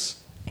it,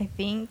 Chris? I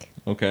think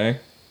Okay.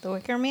 The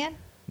Wicker Man.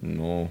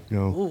 No.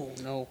 No. Ooh,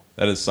 no.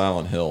 That is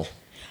Silent Hill.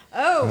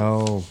 Oh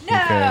Oh. no!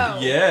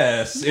 Okay.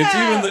 Yes.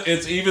 No.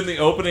 It's even the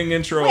opening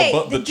intro, Wait,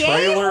 but the game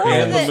trailer or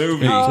and the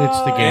movie. It's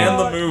the game. And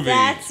the movie.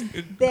 That's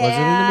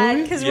bad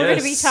movie? because we're going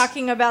to be Yes.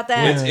 talking about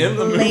that It's in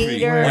the movie.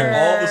 later. Like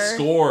all the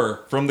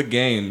score from the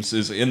games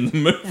is in the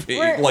movie.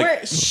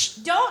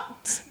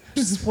 Don't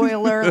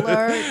spoiler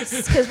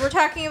alerts because we're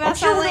talking about I'm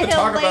sure we're Silent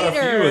gonna Hill talk later.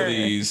 about a few of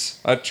these.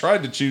 I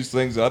tried to choose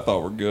things I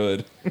thought were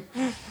good.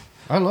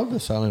 I love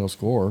the Silent Hill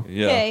score.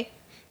 Yeah. Okay.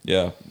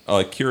 Yeah.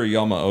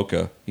 Kiriyama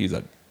Oka. He's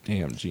a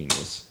damn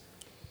genius.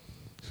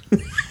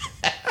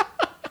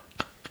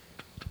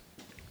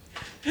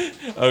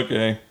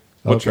 Okay.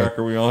 What Okay. track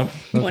are we on?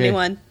 Okay.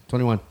 21.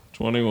 21.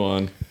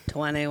 21.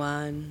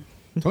 21.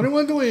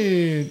 21 to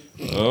win.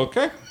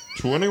 Okay.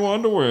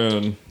 21 to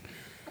win.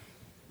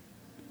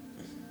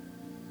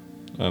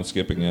 I'm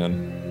skipping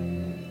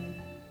in.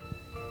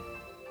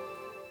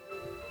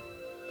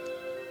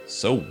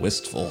 So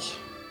wistful.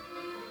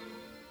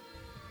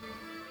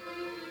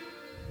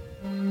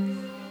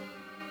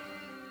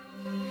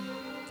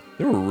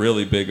 They were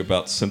really big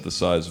about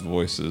synthesized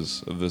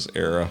voices of this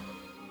era.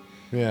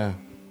 Yeah.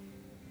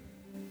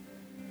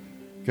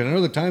 Because I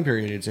know the time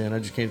period it's in. I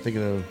just can't think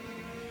of the.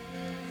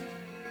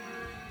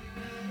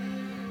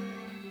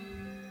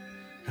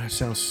 That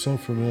sounds so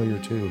familiar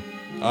too.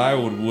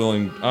 I'm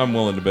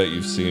willing to bet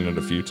you've seen it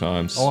a few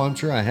times. Oh, I'm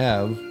sure I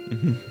have.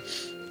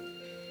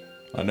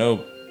 I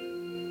know.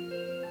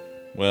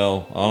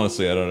 Well,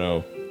 honestly, I don't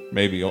know.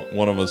 Maybe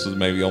one of us has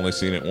maybe only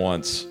seen it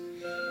once.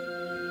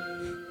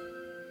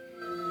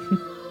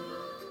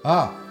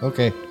 Ah,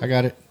 okay. I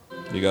got it.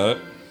 You got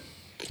it?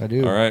 I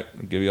do. All right.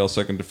 I'll give you all a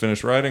second to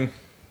finish writing.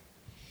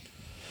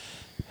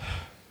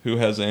 Who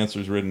has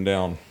answers written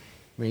down?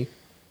 Me.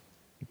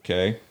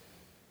 Okay.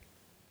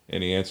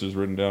 Any answers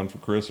written down for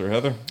Chris or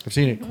Heather? I've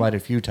seen it quite a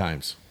few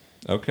times.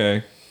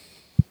 Okay.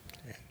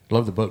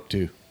 Love the book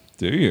too.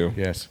 Do you?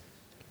 Yes.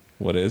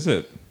 What is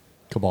it?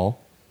 Cabal.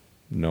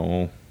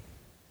 No.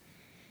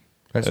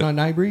 That's not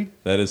Nightbreed?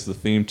 That is the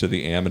theme to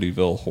the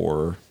Amityville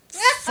Horror.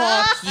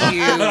 Fuck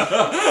you.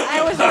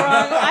 I was wrong.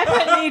 I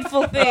put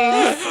Needful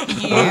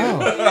Things. Wow.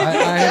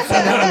 I have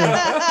seen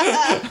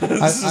that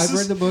one. I've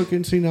read the book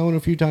and seen that one a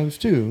few times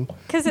too.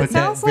 Because But it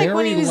sounds that like when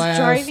very he was last-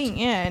 driving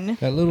in.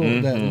 That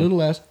little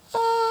last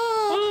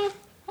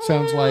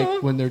sounds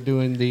like when they're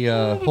doing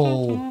the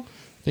whole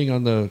thing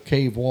on the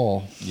cave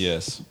wall.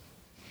 Yes.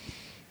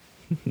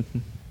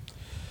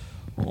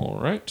 All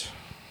right.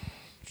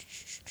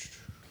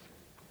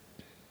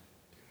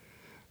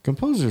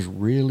 Composers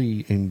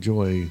really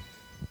enjoy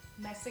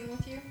Messing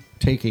with you?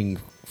 taking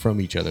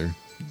from each other.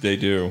 They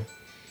do.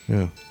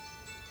 Yeah.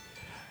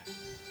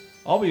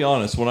 I'll be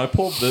honest. When I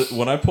pulled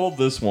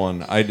this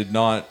one, I did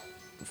not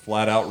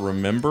flat out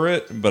remember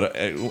it. But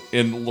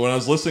when I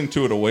was listening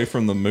to it away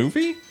from the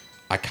movie,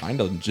 I kind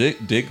of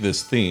dig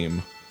this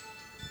theme.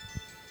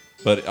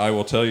 But I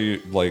will tell you,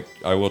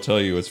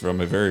 it's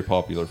from a very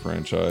popular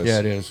franchise. Yeah,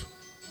 it is.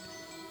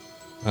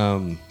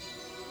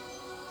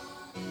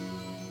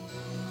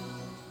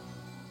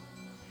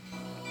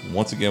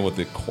 Once again with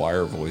the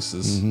choir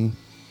voices. Mm-hmm.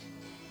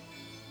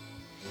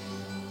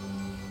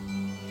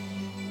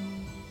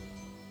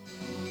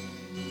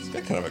 It's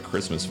got kind of a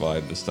Christmas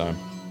vibe this time.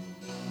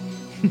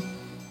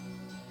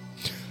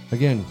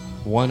 Again,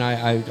 one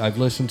I've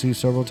listened to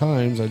several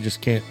times. I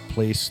just can't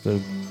place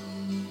the.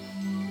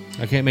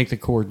 I can't make the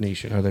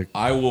coordination. Or the,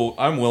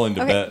 I'm willing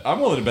to Okay. bet. I'm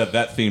willing to bet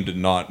that theme did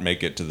not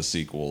make it to the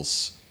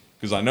sequels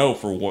because I know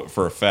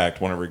for a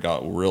fact whenever it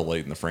got real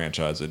late in the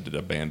franchise, it did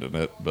abandon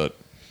it. But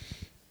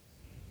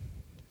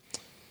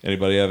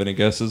anybody have any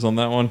guesses on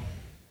that one?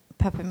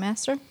 Puppet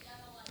Master?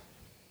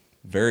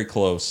 Very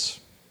close.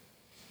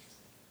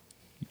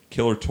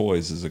 Killer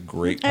Toys is a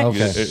great.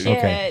 Okay.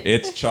 Shit.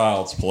 It's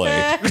Child's Play.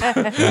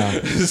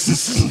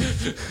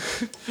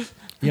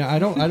 yeah, I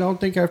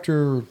don't think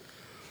after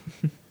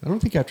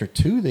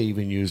 2 they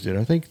even used it.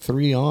 I think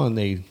 3 on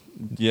they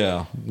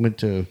Yeah. went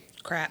to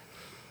Crap.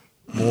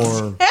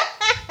 more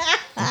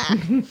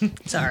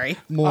Sorry.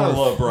 I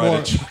love Bride more,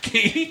 of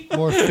Chucky.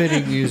 more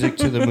fitting music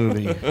to the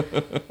movie.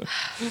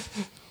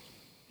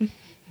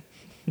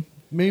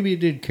 Maybe it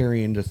did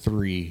carry into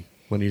 3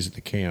 when he's at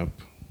the camp.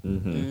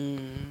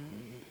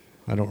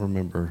 I don't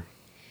remember.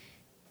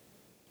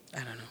 I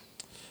don't know.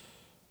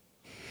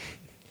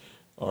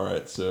 All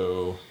right,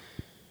 so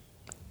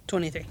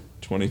 23.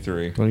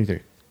 23. 23.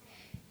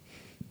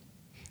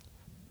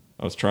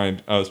 I was trying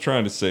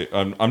to say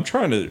I'm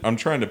trying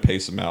to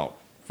pace them out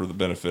for the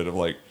benefit of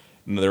like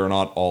they're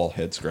not all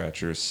head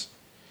scratchers.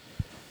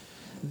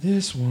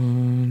 This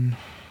one.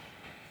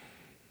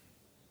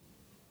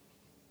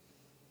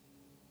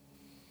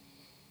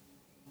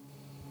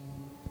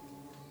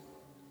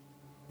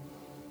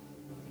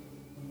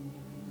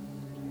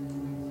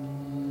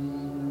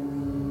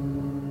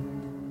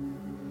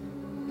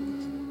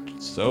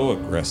 So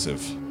aggressive.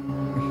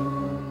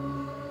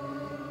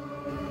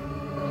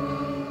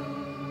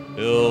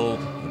 Build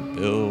and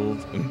build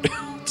and build.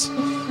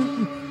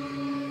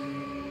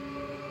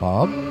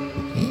 Bob?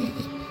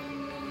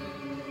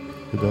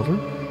 The builder?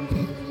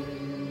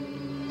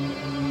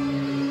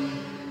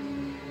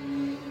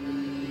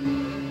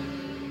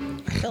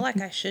 I feel like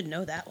I should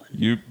know that one.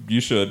 You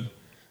should.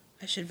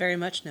 I should very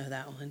much know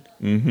that one.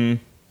 Mm-hmm.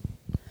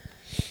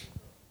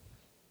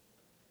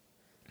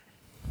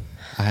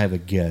 I have a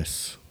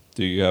guess.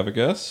 Do you have a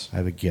guess? I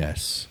have a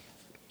guess.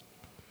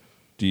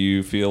 Do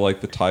you feel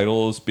like the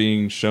title is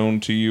being shown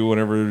to you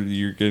whenever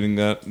you're getting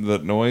that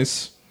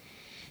noise?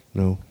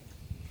 No.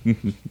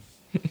 It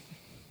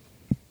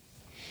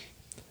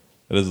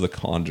is The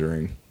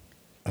Conjuring.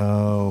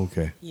 Oh,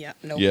 okay. Yeah,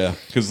 no. Yeah,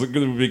 because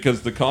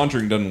The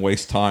Conjuring doesn't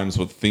waste times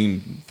with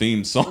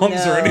theme songs or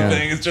No.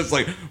 anything. It's just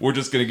like, we're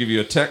just going to give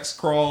you a text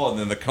crawl, and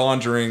then The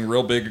Conjuring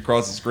real big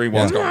across the screen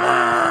while it's going.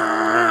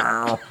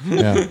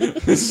 Yeah.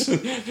 Because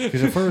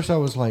at first I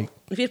was like,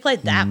 If you'd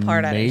played that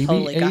part, I'd maybe have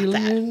totally got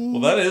that. Alien?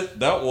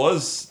 Well,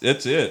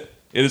 it's it.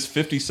 It is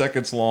 50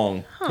 seconds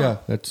long. Yeah,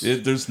 that's.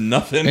 There's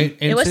nothing.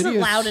 It wasn't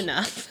Insidious- loud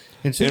enough.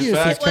 Insidious In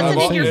fact, is kind of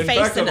wasn't in your the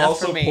same. face enough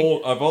for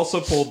me. I've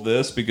also pulled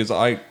this because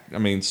I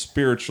mean,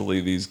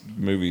 spiritually, these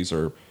movies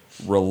are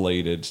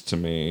related to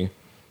me.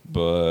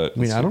 But I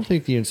mean, I don't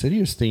think the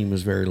Insidious theme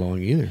is very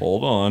long either.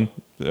 hold on,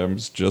 I'm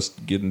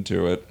just getting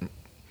to it.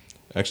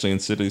 Actually,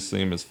 Insidious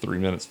theme is 3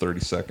 minutes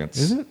 30 seconds.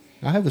 Is it?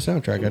 I have the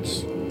soundtrack.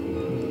 That's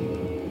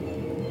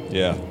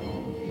Yeah,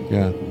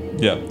 yeah.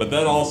 yeah. But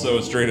that also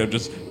is straight up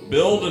just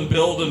build and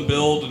build and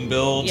build and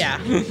build. Yeah.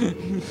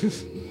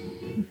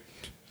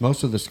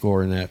 Most of the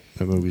score in that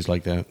movie's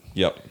like that.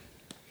 Yep.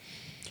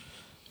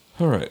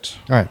 All right.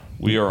 All right.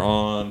 We are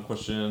on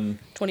question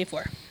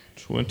 24.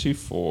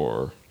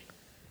 24.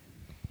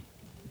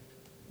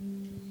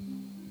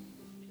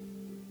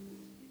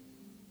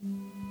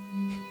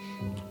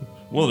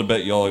 Willing to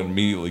bet y'all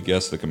immediately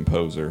guess the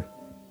composer.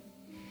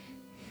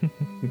 You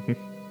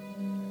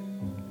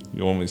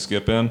want me to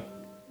skip in?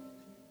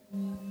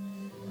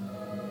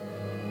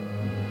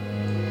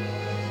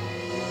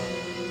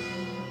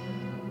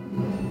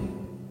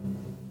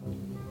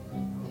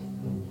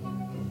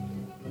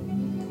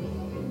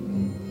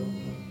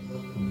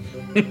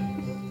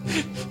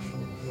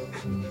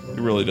 It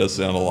really does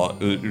sound a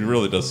lot. It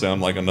really does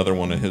sound like another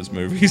one of his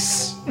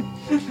movies.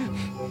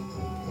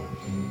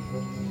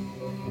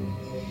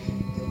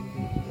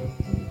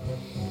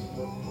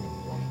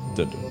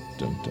 Dun, dun,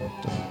 dun, dun,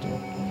 dun,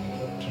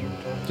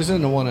 dun. This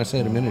isn't the one I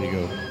said a minute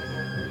ago.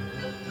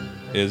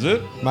 Is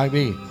it? Might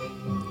be.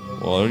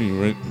 Well,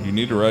 you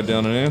need to write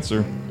down an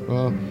answer.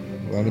 Well,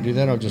 while I do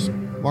that, I'll just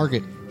mark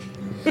it.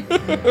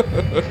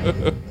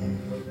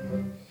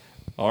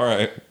 All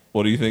right.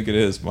 What do you think it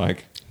is,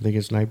 Mike? I think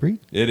it's Nightbreed.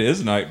 It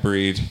is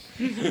Nightbreed.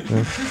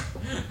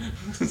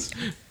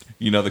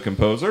 You know the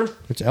composer?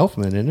 It's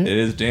Elfman, isn't it? It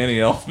is Danny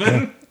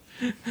Elfman.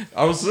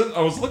 I was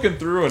looking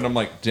through and I'm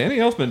like, Danny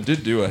Elfman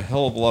did do a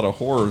hell of a lot of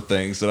horror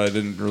things that I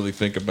didn't really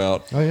think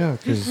about. Oh yeah,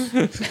 because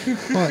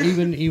well,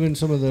 even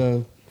some of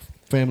the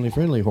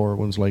family-friendly horror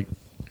ones like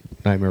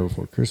Nightmare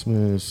Before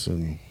Christmas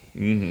and.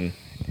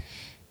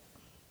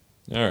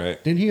 All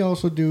right. Didn't he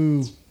also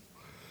do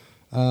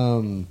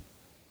the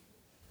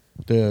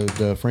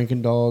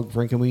Franken-Dog,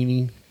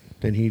 Frankenweenie?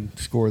 Didn't he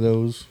score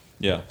those?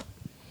 Yeah.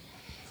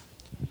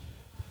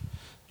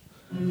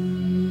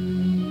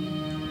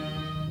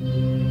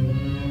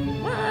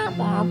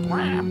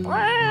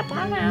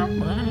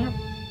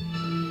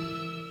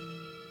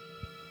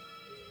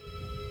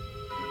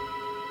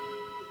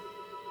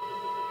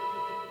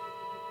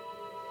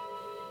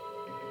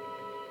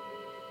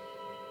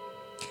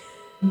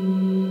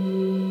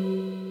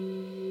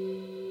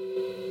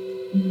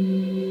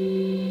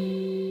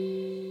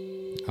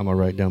 I'm gonna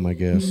write down my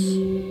guess.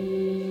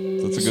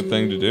 That's a good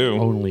thing to do.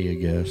 Only a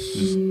guess.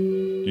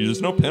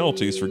 There's no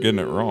penalties for getting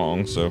it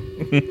wrong, so.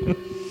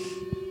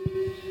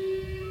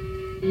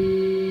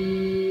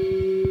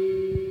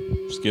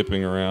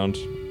 Skipping around.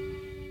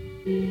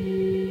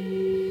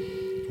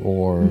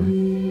 Or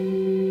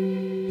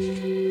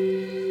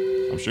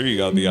I'm sure you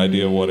got the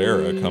idea of what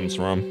era it comes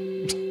from.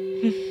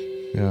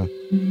 yeah.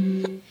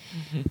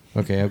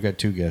 Okay, I've got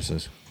two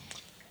guesses.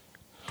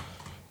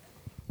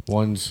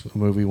 One's a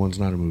movie, one's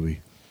not a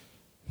movie.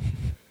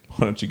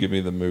 Why don't you give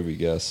me the movie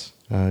guess?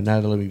 Night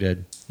of the Living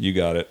Dead. You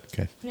got it.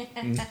 Okay.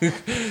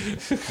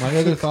 My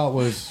other thought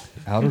was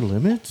Outer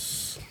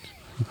Limits.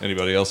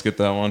 Anybody else get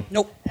that one?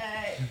 Nope.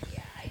 Yeah,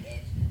 I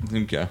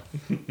did. Okay.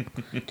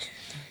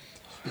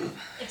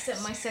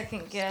 Except my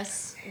second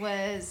guess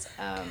was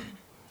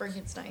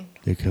Frankenstein.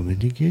 They're coming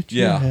to get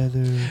you, Yeah.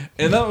 Heather.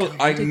 And that was,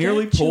 I To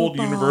nearly get you, pulled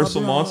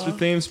Universal Barbara. Monster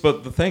themes,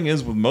 but the thing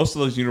is, with most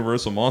of those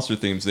Universal Monster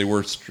themes, they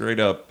were straight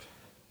up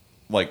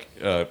like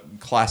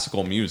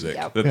classical music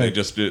Yep. that Yeah. they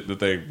just did, that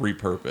they Yeah,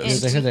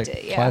 repurposed. they had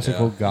that Yeah.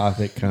 classical Yeah.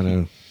 gothic kind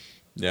of.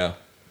 Yeah.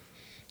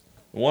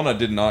 One I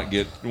did not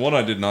get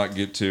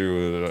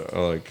to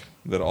like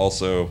that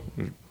also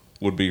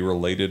would be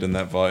related in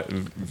that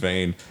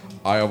vein.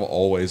 I have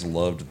always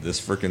loved this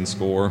freaking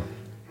score.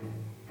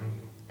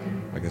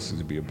 guess it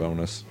would be a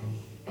bonus.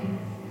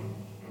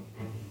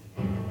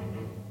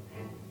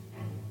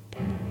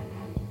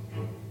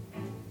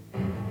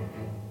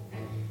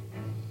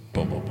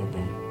 Boom, boom, boom,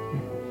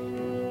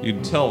 boom. You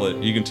can tell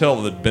it. You can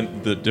tell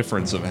the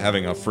difference of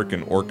having a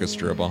freaking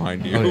orchestra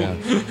behind you. Oh yeah.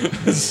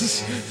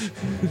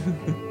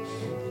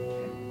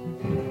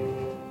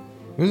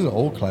 This is an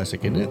old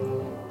classic, isn't it?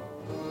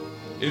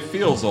 It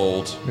feels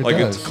old. It like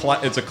does.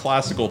 it's a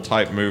classical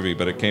type movie,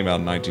 but it came out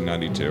in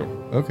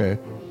 1992. Okay.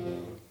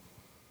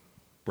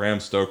 Bram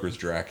Stoker's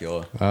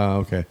Dracula.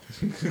 Okay.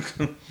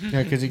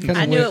 Yeah, because he kind of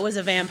I knew it was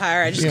a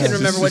vampire. I just Yeah. couldn't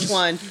remember which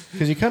one.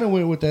 because he kind of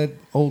went with that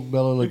old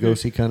Bela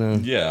Lugosi kind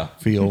of Yeah.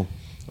 feel.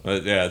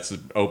 Yeah, it's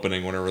the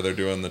opening whenever they're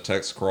doing the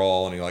text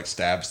crawl and he like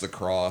stabs the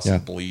cross Yeah.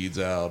 and bleeds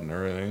out and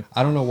everything.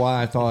 I don't know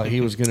why I thought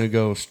he was gonna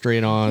go straight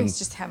He on. was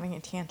just having a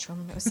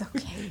tantrum. It was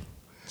okay.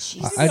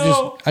 Jesus.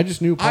 I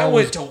just knew I Paul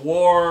went was, to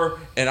war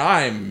and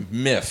I'm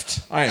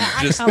miffed. I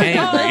am just Oh,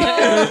 angry. no.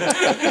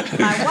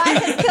 My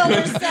wife has killed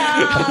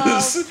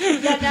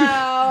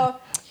herself.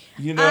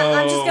 You know,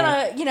 I'm just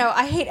gonna,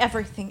 I hate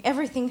everything.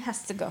 Everything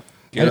has to go.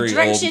 Gary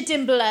Drench it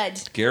in blood.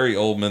 Gary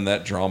Oldman,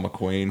 that drama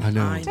queen. I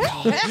know. I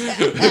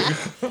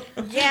know.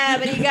 Yeah,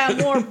 but he got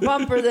more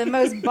bumper than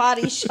most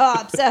body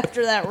shops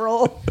after that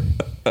role.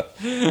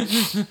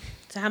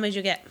 So how many did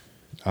you get?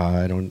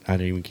 I didn't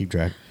even keep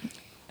track.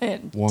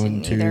 It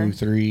 1, didn't 2, either.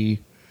 3,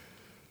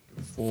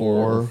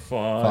 4,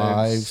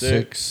 5,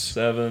 6,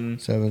 7.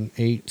 7,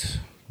 8,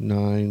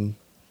 9,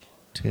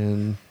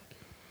 10,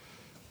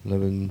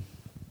 11,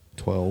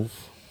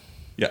 12.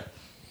 Yeah,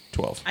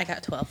 12. I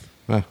got 12.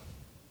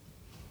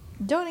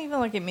 Don't even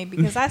look at me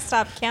because I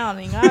stopped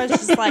counting. I was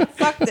just like,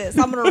 fuck this.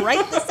 I'm going to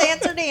write this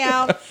answer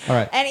down. All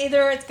right. And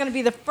either it's going to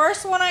be the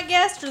first one I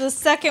guessed or the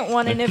second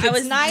one. And if I it's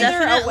was neither,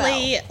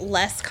 definitely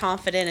less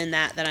confident in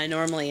that than I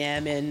normally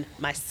am in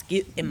my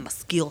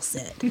skill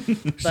set.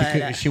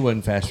 But She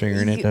wasn't fast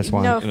fingering it. That's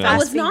why. No, I fast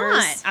was not.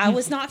 fingers. I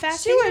was not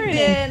fast She would have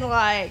fingering it. been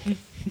like,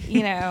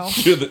 You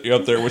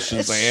up there with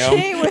Shazam?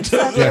 She would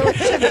have been with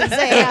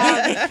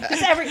Shazam.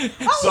 Just every,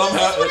 Somehow,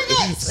 this is what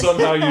it is.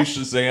 somehow you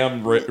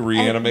Shazam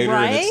reanimator and it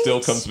Right? still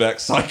comes back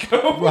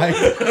psycho. Right.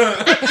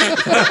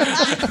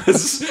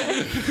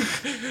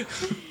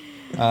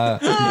 Y'all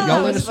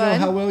let was us know fun.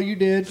 how well you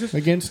did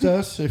against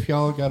us if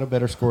y'all got a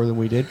better score than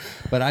we did.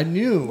 But I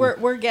knew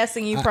We're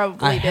guessing you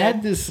probably I did.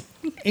 had this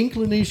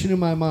inclination in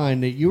my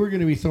mind that you were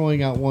going to be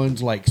throwing out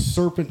ones like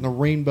Serpent and the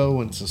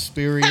Rainbow and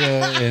Suspiria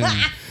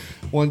and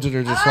ones that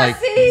are just like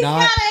He's not.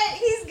 got it.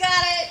 He's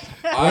got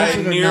it. I Ones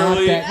that are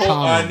not that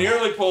common.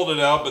 nearly pulled it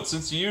out, but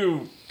since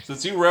you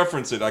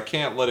reference it, I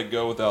can't let it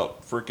go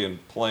without freaking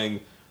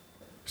playing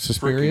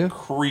Suspiria. freaking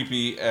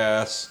creepy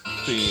ass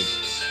theme.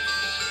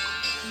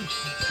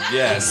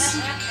 Yes,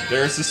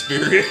 there's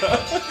Suspiria.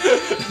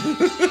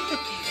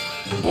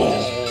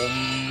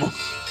 Boom.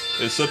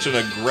 It's such an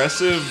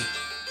aggressive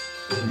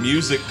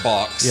music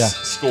box Yeah.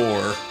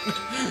 score.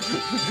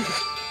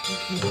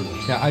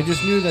 Yeah, I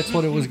just knew that's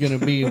what it was going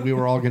to be, and we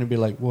were all going to be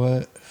like,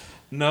 "What?"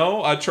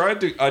 No, I tried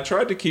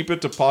to keep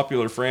it to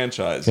popular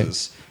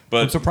franchises, I'm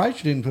but surprised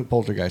you didn't put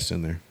Poltergeist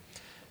in there.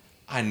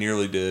 I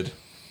nearly did,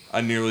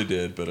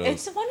 but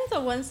It's one of the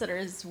ones that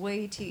is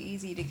way too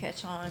easy to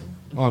catch on.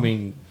 Oh, I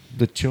mean,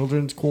 the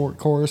children's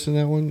chorus in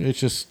that one. It's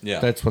just Yeah.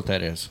 that's what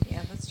that is.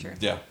 Yeah, that's true.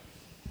 yeah.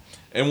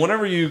 And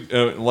whenever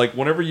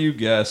you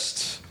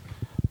guessed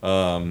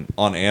on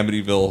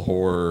Amityville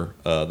Horror,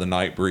 the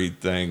Nightbreed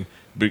thing,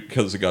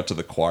 because it got to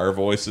the choir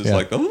voices, Yeah.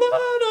 like the la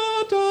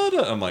da da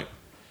da, I'm like,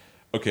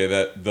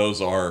 okay,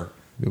 those are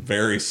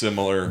very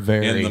similar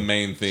Very. in the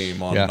main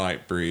theme on Yeah.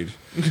 Nightbreed.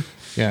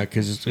 Yeah,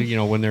 because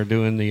when they're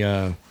doing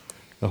the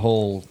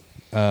whole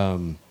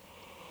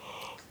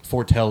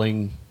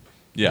foretelling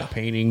Yeah.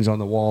 paintings on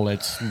the wall,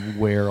 that's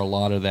where a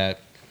lot of that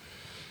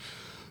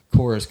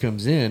chorus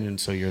comes in, and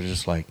so you're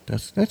just like,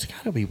 that's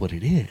got to be what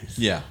it is.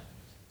 Yeah.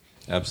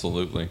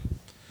 Absolutely.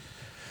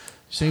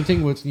 Same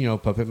thing with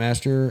Puppet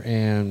Master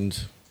and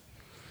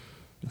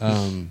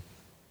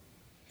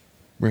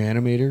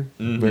Reanimator,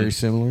 very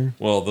similar.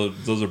 Well,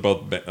 those are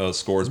both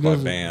scores by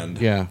Those are- band.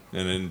 yeah.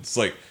 And then it's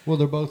like, Well,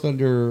 they're both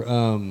under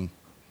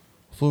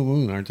Full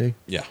Moon, aren't they?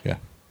 yeah. Yeah.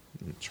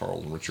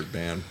 Charles and Richard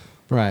Band.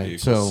 Right.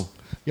 Vehicles. So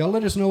y'all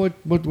let us know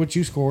what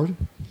you scored.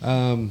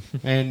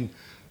 And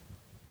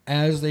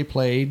as they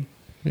played,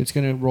 it's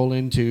going to roll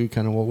into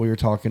kind of what we were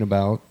talking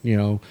about.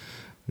 A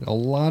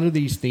lot of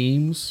these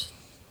themes,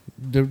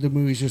 the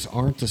movies just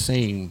aren't the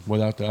same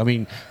without the. I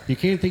mean, you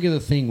can't think of the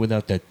thing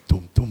without that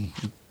dum dum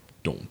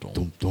Dum, dum.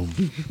 dum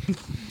dum.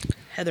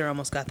 Heather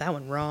almost got that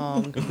one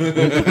wrong.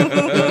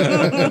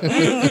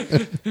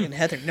 And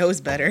Heather knows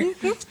better.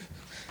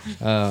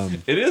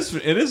 It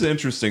is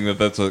interesting that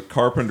that's a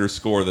Carpenter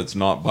score that's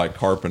not by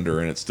Carpenter,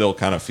 and it still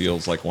kind of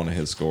feels like one of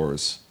his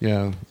scores.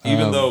 Yeah.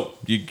 Even though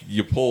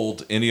you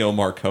pulled Ennio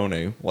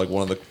Morricone, like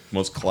one of the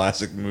most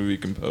classic movie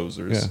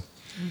composers. Yeah.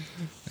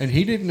 And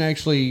he didn't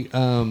actually,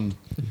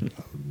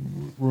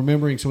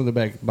 remembering some of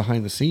the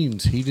behind the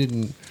scenes,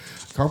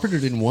 Carpenter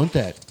didn't want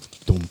that.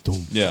 Dum,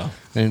 dum. Yeah.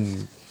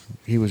 And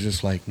he was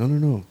just like,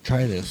 no,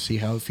 try this, see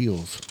how it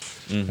feels.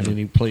 And then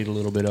he played a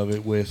little bit of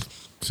it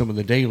with some of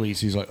the dailies.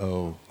 He's like,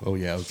 oh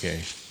yeah,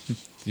 okay.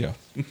 Yeah.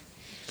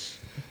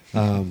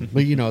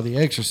 But you know, The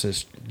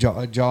Exorcist,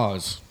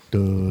 Jaws.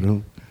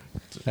 Dun-dun.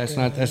 That's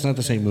not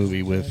the same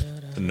movie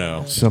with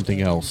No.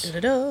 something else.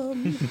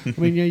 Da-da-dum. I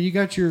mean, yeah, you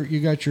got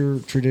your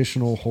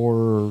traditional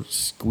horror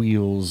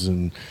squeals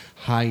and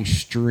high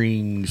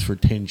strings for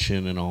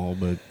tension and all,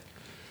 but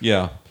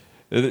Yeah.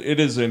 It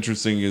is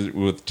interesting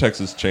with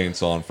Texas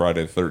Chainsaw and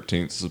Friday the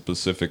 13th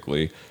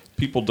specifically.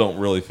 People don't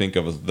really think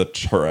of the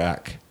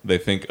track. They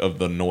think of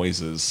the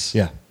noises.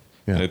 yeah,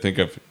 They think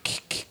of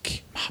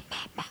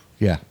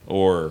yeah,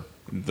 or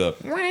the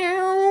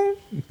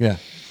yeah.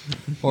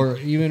 Or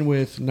even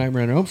with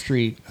Nightmare on Elm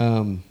Street,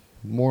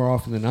 more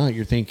often than not,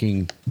 you're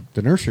thinking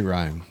the nursery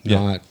rhyme,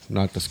 Yeah.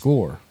 not the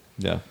score.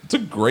 yeah. It's a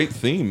great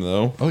theme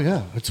though. Oh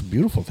yeah, it's a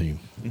beautiful theme.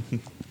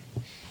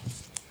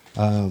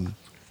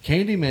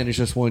 Candyman is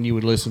just one you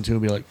would listen to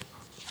and be like,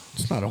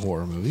 "It's not a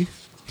horror movie."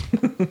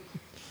 What are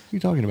you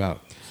talking about?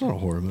 It's not a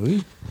horror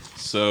movie.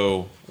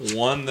 So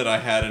one that I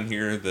had in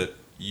here that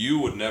you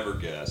would never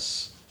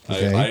guess.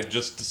 Okay. I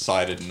just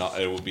decided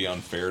not. It would be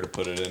unfair to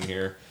put it in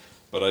here,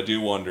 but I do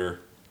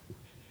wonder.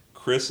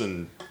 Chris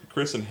and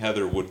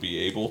Heather would be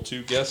able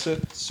to guess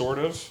it, sort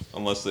of,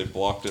 unless they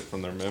blocked it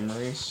from their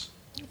memories.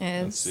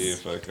 Let's see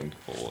if I can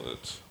pull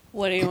it.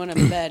 What do you want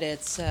to bet?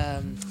 It's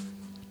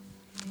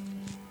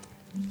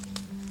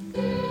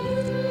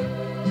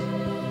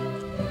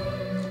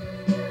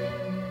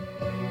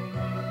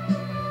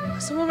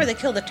someone where they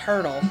kill the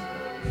turtle.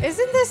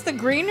 Isn't this the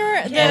greener?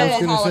 I Yeah.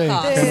 was going to say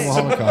Holocaust. Cannibal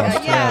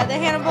Holocaust. Yeah, the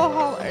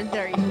Hannibal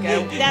There you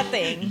go. That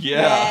thing.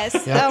 Yeah.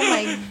 Yes. Yeah. Oh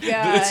my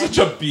god. It's such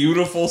a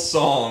beautiful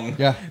song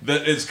Yeah.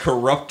 that is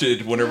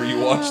corrupted whenever you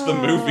watch the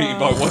movie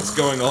by what's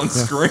going on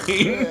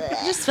screen.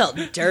 I just felt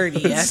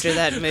dirty after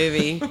that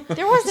movie.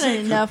 There wasn't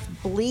enough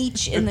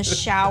bleach in the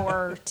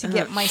shower to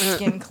get my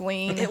skin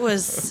clean. It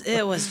was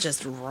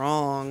just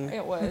wrong.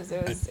 It was.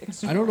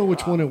 I don't know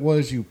which one it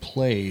was you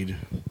played,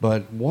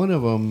 but one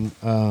of them,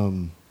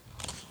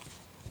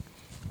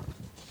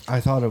 I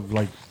thought of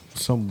like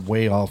some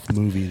way off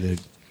movie that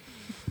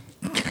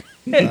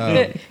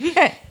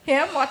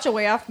Him watch a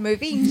way off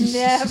movie?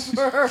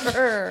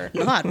 Never.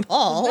 Not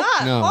Paul.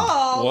 Not No.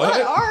 Paul. What?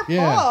 Not our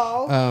yeah.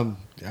 Paul.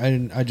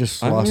 I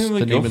just lost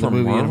the name of the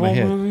movie in my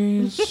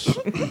head.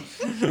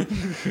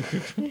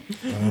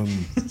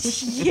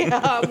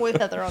 Yeah, I'm with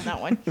Heather on that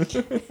one.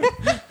 Because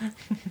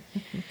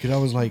I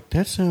was like,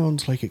 that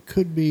sounds like it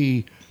could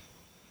be,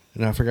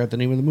 and I forgot the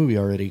name of the movie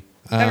already.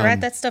 Gotta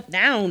write that stuff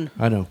down.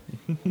 I know.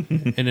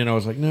 And then I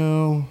was like,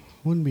 no,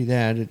 wouldn't be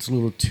that. It's a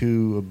little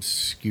too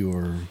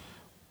obscure.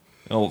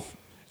 Oh,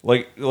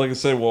 like I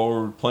said while we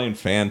were playing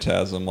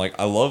Phantasm, like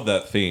I love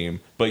that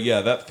theme, but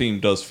yeah, that theme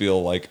does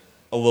feel like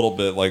a little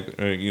bit like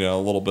a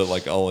little bit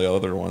like all the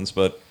other ones,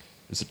 but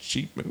it's a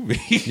cheap movie.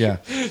 Yeah.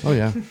 Oh,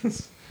 yeah.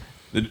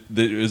 It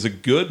is a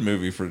good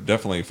movie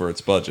definitely for its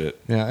budget.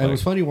 Yeah, it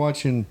was funny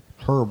watching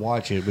her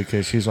watch it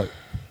because she's like,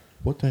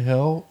 what the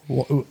hell?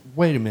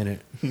 Wait a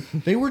minute.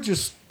 They were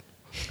just,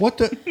 what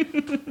the?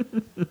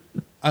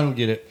 I don't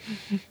get it.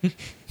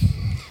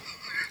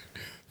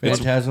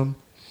 Phantasm.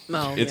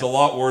 Oh, It's a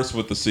lot worse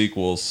with the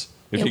sequels.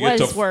 If It you get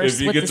was to worse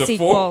if you with get the to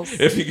four,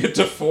 sequels. if you get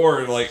to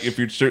four, like if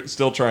you're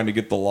still trying to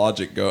get the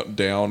logic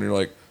down, you're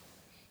like,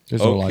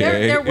 There's no Okay.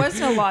 logic. There was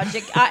no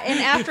logic. And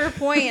after a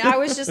point, I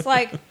was just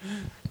like,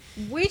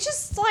 we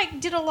just like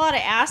did a lot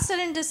of acid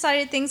and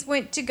decided things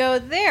went to go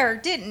there,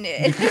 didn't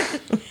it?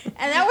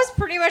 And that was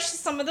pretty much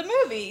some of the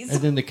movies.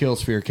 And then the kill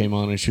sphere came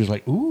on and she was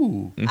like,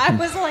 ooh. I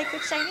was like the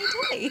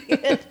shiny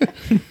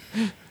toy.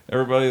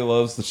 everybody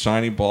loves the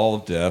shiny ball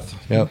of death.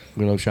 Yep,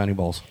 we love shiny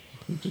balls.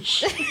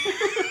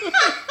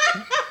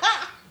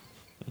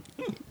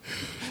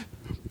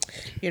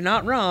 You're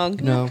not wrong.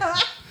 No.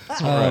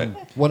 Right.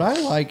 What I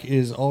like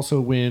is also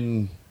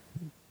when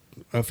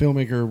a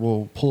filmmaker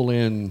will pull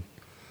in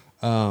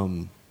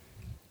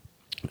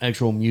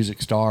actual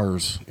music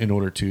stars in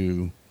order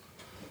to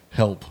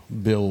help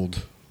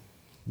build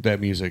that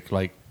music,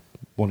 like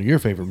one of your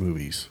favorite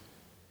movies.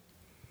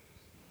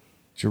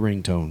 It's your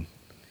ringtone.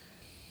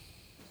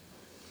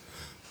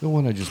 The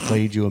one I just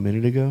played you a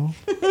minute ago.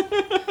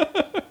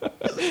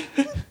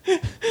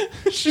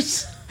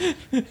 She's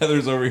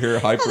Heather's over here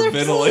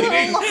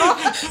hyperventilating.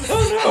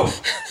 Oh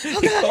no!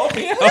 He called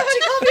me out.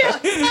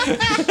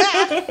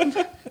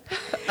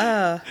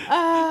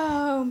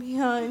 Oh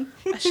man.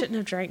 I shouldn't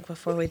have drank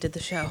before we did the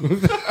show.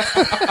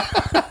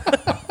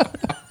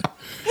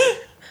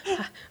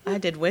 I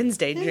did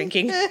Wednesday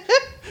drinking.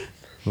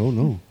 Oh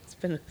no. It's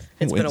been a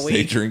Wednesday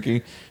week.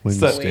 drinking.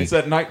 Wednesday. It's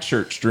that night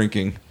church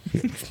drinking.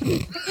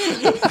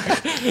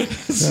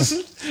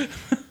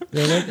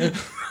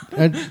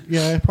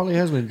 Yeah, it probably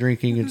has been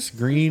drinking. It's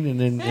green and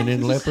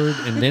then leopard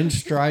and then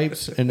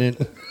stripes and then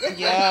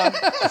Yeah,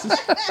 it's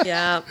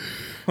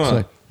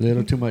like a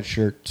little too much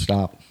shirt.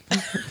 Stop.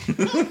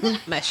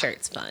 my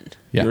shirt's fun.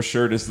 Yeah. Your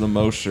shirt is the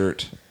most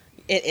shirt.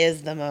 It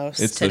is the most.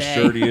 It's today.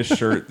 the shirtiest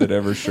shirt that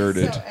ever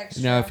shirted.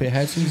 Now, if it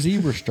had some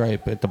zebra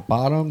stripe at the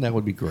bottom, that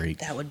would be great,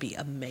 That would be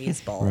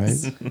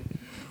amazeballs. right?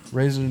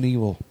 Resident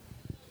Evil.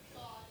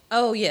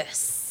 Oh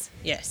yes,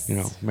 yes. You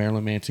know,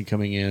 Marilyn Manson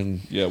coming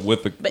in. Yeah,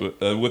 with the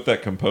But- with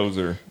that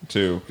composer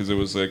too, because it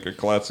was like a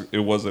classic. It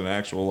was an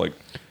actual like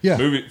Yeah.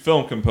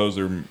 film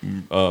composer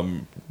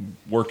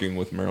working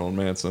with Marilyn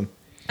Manson.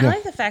 I Yeah.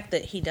 like the fact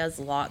that he does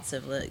lots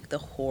of like the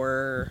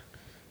horror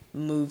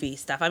movie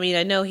stuff. I mean,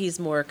 I know he's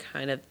more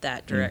kind of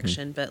that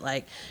direction, but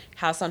like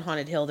House on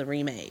Haunted Hill, the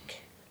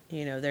remake,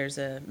 you know, there's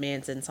a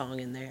Manson song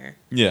in there.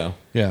 Yeah,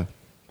 Yeah.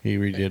 He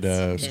redid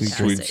It's Sweet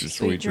fantastic. Dreams,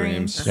 Sweet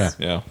Dreams. Yeah.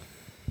 Yeah.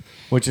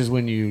 which is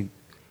when you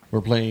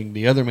were playing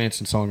the other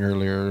Manson song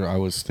earlier. I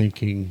was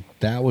thinking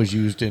that was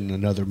used in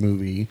another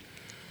movie.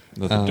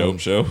 That's a dope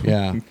show.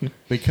 Yeah.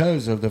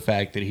 Because of the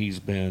fact that he's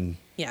been.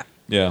 Yeah.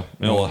 Yeah,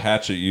 well,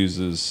 Hatchet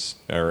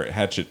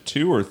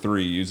 2 or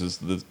 3 uses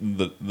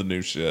the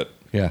new shit.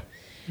 Yeah.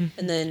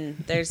 And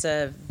then there's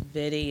a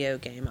video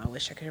game. I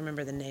wish I could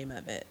remember the name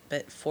of it,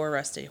 but For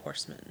Rusty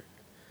Horsemen.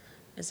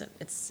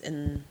 It's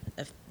in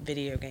a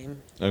video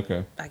game.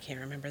 Okay. I can't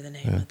remember the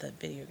name of the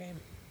video game.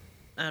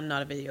 I'm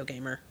not a video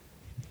gamer.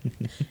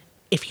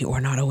 If you are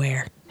not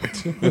aware.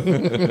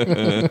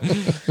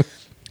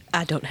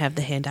 I don't have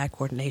the hand-eye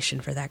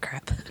coordination for that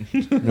crap.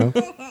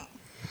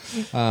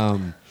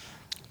 No.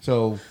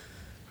 So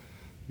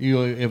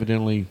you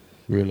evidently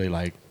really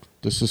like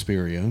the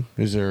Suspiria.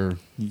 Is there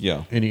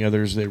Yeah. any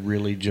others that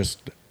really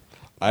just?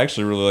 I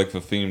actually really like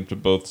the theme to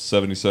both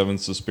 77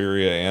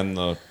 Suspiria and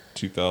the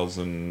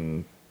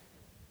 2000,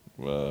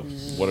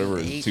 whatever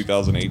it is,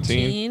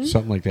 2018?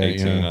 Something like that,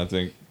 18, yeah. I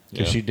think.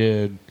 Because Yeah. she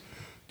did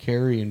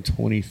Carrie in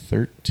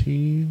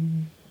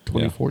 2013,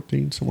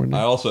 2014, somewhere in I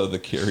there. also had the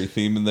Carrie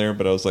theme in there,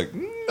 but I was like,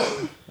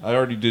 I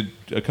already did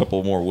a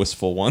couple more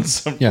wistful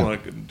ones. I'm Yeah.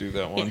 not going to do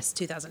that one. Yes,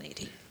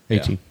 2018.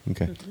 18.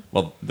 Okay.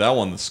 Well, that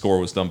one, the score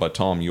was done by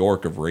Tom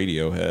York of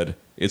Radiohead.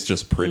 It's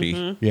just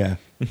pretty. Yeah.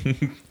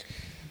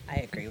 I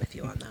agree with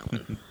you on that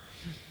one.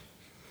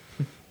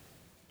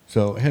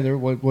 So Heather,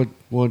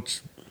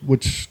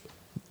 which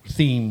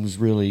themes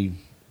really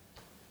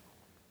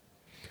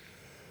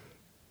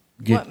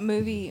get What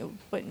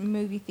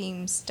movie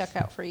themes stuck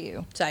out for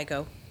you?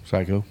 Psycho.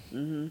 Psycho?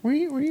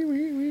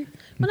 Well,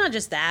 not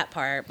just that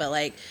part, but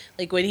like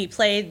when he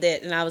played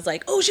that, and I was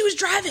like, oh, she was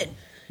driving.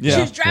 Yeah.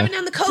 She was driving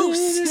down the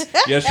coast.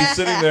 Yeah, she's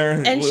sitting there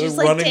And she's,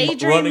 like, running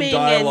daydreaming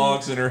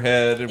dialogues in her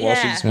head while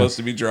Yeah. she's supposed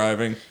to be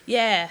driving.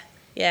 Yeah.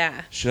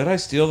 Yeah. Should I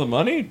steal the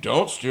money?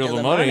 Don't steal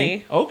the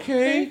money.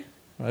 Okay.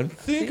 I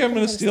think I'm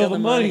going to steal the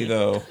money,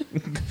 though.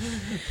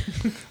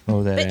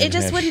 Oh, that. But Anne it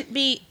just Hesh. wouldn't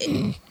be.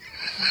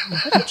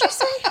 What did you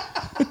say?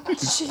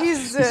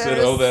 Jesus. He said,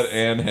 oh, that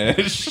Anne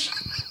Hesh.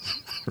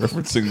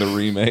 Referencing the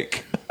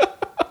remake.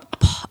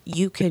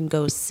 You can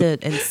go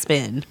sit and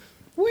spin.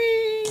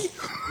 Whee!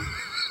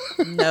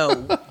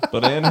 No.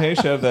 But Anne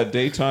Heche had that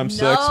daytime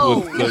sex No.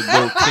 with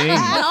the king.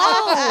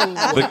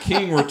 No. The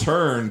king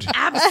returned.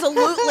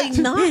 Absolutely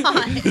not.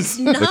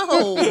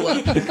 No.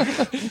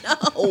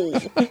 No.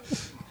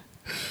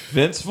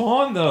 Vince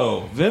Vaughn,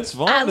 though. Vince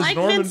Vaughn I is like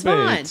Norman Vince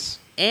Vaughn. Bates.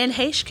 Anne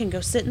Heche can go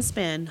sit and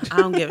spin. I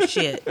don't give a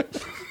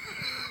shit.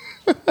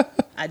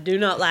 I do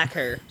not like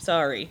her.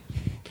 Sorry.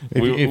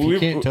 If you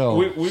can't tell,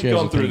 we've she has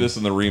gone a through thing. this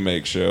in the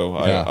remake show.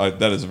 Yeah.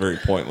 That is a very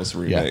pointless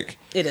remake.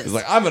 It is. It's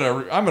like I'm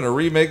gonna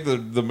remake the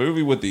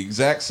movie with the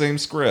exact same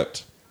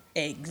script.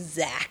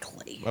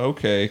 Exactly.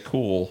 Okay,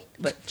 cool.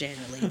 But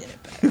generally did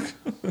it better.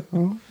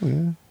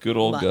 Good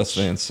old Much. Gus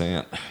Van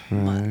Sant.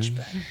 Much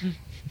better.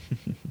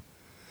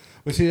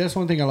 But see, that's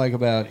one thing I like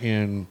about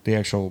in the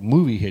actual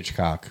movie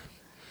Hitchcock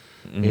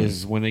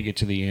is when they get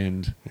to the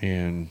end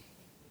and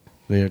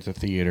they're at the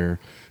theater.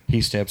 He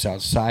steps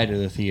outside of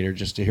the theater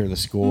just to hear the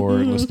score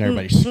and listen to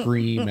everybody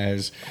scream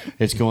as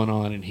it's going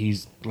on, and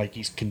he's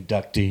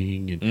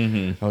conducting.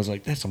 And I was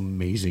like, "That's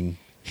amazing."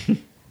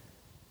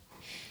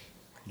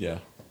 Yeah.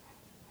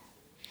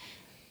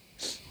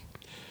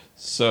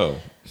 So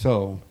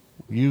So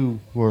you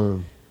were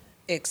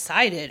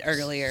Excited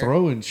earlier.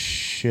 throwing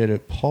shit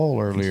at Paul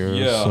earlier.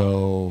 Yeah.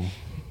 So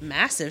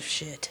Massive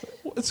shit.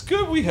 it's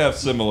good we have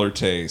similar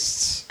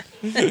tastes.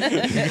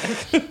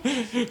 I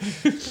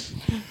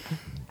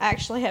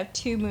actually have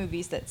two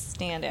movies that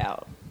stand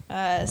out.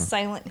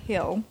 Silent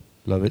Hill,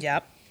 love it.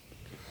 Yep.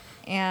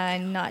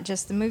 and not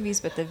just the movies,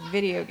 but the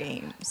video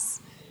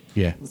games.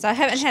 Yeah. So I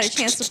haven't had a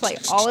chance to play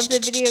all of the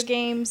video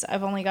games.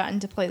 I've only gotten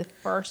to play the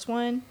first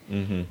one.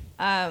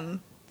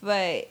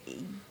 But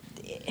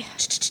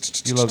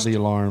You love the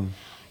alarm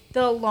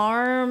the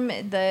alarm,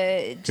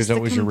 the because that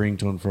was your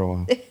ringtone for a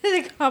while.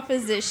 the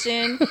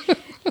composition,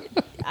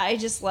 I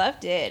just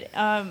loved it.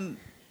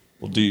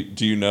 Well, do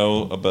you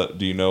know about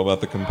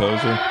the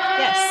composer?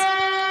 Yes,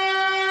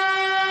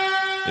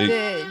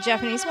 It- the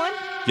Japanese one.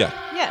 yeah.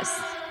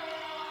 Yes.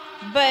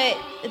 But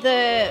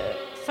the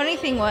funny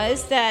thing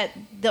was that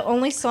the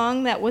only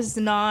song that was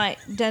not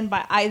done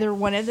by either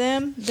one of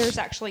them, there's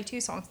actually two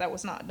songs that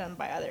was not done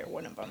by either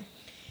one of them.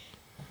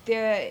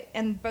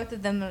 And both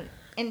of them are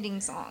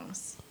ending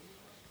songs.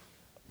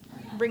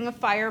 Ring of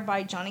Fire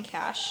by Johnny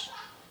Cash.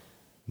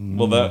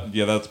 Well,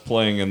 that's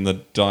playing in the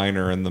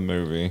diner in the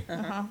movie.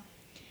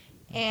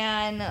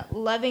 And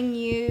Loving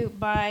You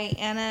by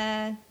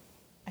Anna,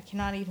 I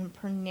cannot even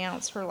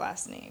pronounce her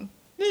last name.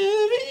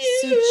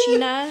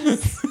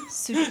 Suchinas.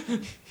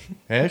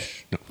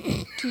 Hesh? No.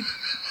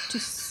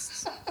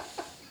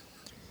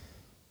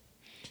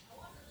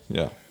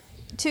 Yeah.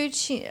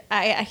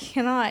 I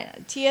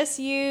cannot.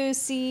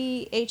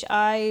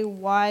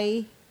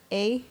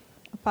 TSUCHIYA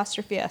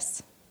apostrophe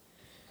S.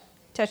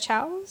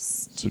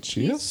 Tachhouse?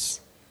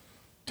 Tuchias?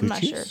 I'm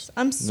not sure.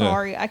 I'm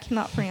sorry. I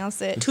cannot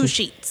pronounce it. 2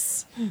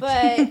 sheets.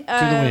 But To the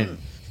wind.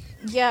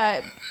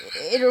 yeah,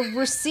 it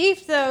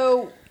received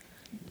though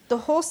the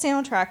whole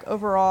soundtrack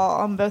overall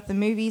on both the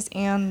movies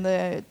and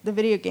the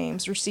video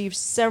games received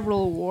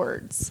several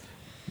awards.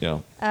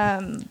 Yeah.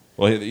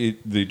 Well,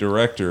 the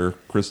director,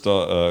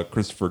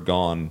 Christopher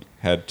Gahn,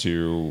 had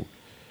to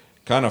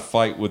kind of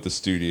fight with the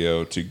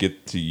studio to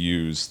get to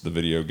use the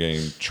video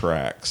game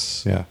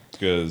tracks. Yeah.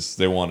 Because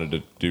they wanted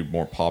to do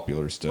more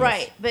popular stuff.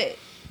 Right, but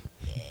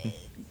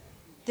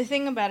the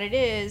thing about it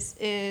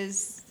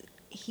is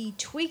he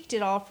tweaked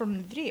it all from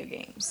the video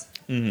games.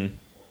 And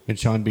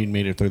Sean Bean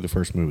made it through the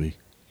first movie.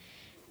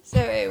 So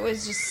it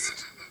was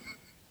just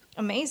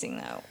amazing,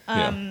 though.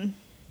 Yeah.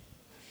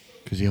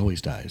 Because he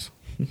always dies.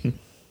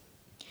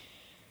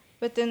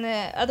 But then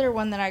the other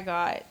one that I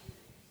got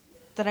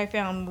that I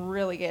found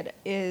really good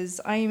is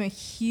I am a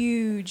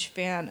huge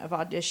fan of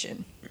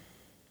Audition.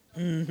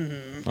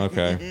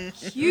 Okay.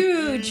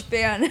 Huge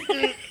fan.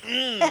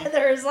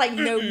 There's like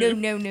no.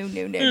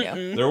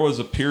 There was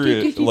a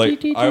period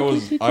like I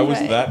was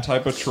that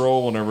type of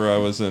troll whenever I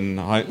was in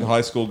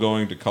high school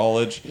going to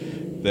college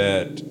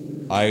that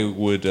I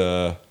would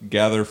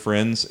gather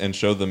friends and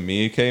show them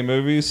Miyake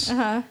movies.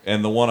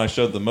 And the one I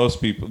showed the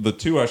most people, the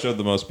two I showed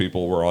the most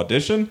people were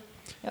Audition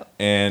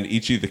and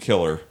Ichi the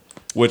Killer.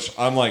 Which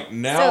I'm like,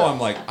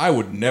 I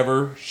would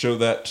never show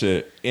that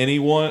to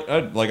anyone.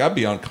 I'd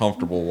be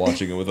uncomfortable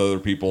watching it with other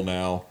people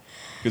now.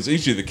 Because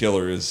Ichi the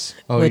Killer is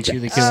Ichi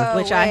the Killer.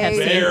 Which I have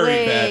seen.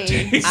 very bad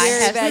taste. I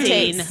have bad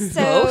seen taste.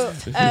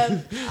 both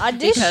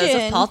Audition. because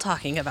of Paul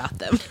talking about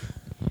them.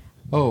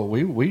 Oh,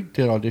 we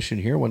did Audition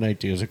here one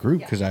night as a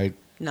group because I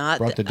Not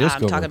brought the I'm disc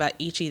over. talking about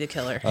Ichi the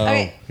Killer.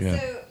 Okay, yeah.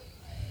 so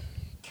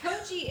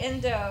Koji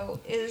Endo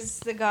is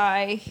the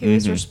guy who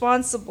is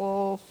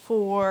responsible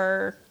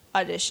for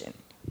Audition.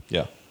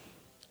 Yeah.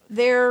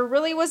 There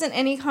really wasn't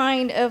any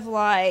kind of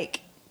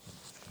like,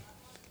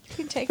 you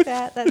can take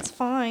that, that's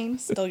fine.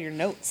 Stole your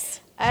notes.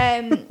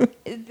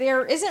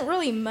 There isn't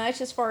really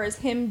much as far as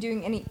him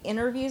doing any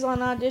interviews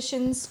on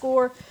Audition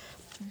score,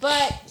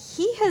 but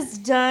he has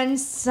done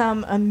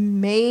some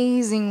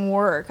amazing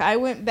work. I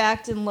went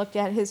back and looked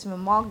at his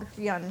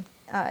filmography on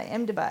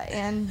IMDb,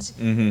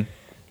 and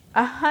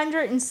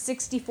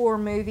 164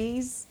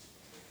 movies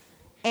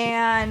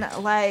and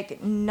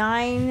like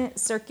 9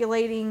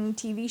 circulating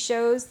TV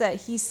shows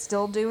that he's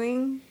still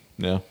doing.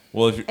 Yeah.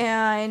 Well,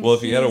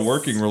 if you had a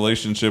working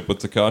relationship with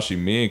Takashi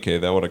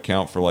Miike, that would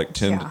account for like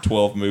 10 to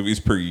 12 movies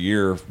per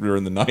year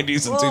during the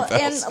 90s and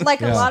 2000s. And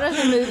like a lot of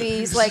the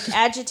movies, like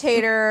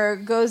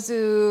Agitator,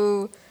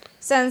 Gozu,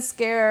 Sun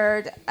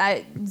Scared,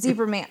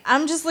 Zebra Man.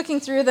 I'm just looking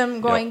through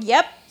them, going,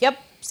 "Yep,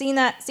 seen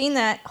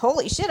that.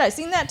 Holy shit, I've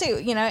seen that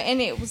too." You know,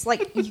 and it was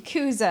like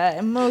Yakuza,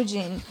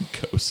 Emojin.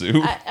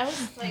 Kosu. I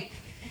was like,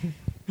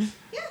 yeah,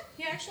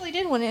 he actually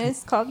did one, and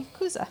it's called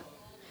Yakuza.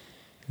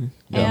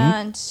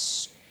 And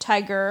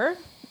Tiger,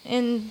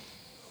 and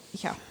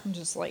yeah, I'm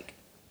just like,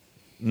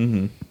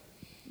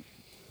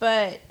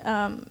 but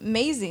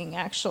amazing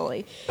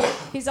actually.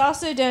 He's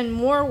also done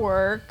more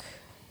work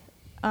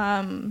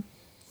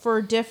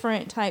for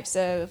different types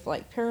of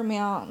like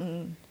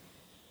Paramount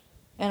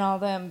and all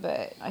them,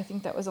 but I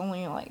think that was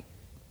only like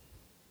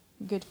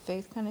Good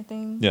Faith kind of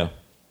thing. Yeah.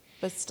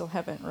 But still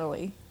haven't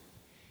really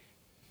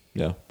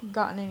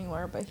gotten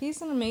anywhere. But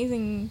he's an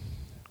amazing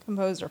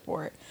composer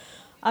for it.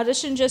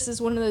 Audition just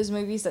is one of those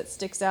movies that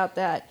sticks out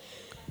that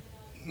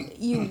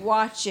you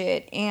watch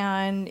it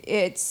and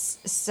it's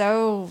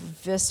so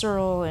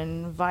visceral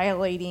and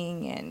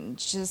violating and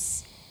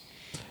just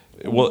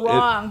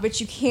wrong,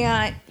 but you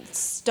can't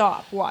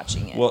stop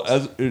watching it. Well,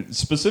 as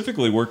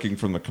specifically working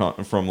from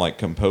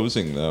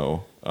composing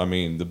though, I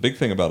mean, the big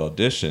thing about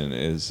Audition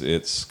is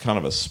it's kind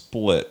of a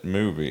split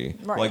movie.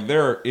 Right.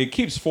 Like it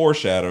keeps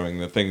foreshadowing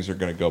that things are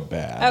going to go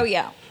bad. Oh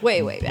yeah,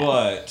 way bad.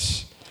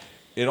 But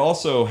it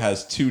also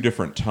has 2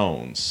 different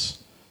tones,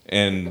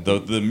 and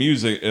the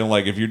music, and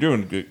like if you're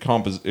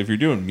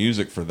doing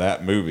music for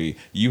that movie,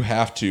 you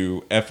have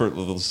to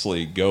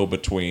effortlessly go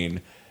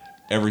between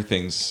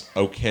everything's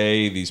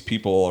okay, these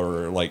people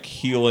are like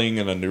healing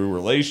in a new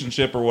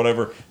relationship or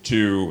whatever,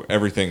 to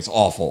everything's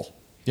awful.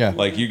 Yeah.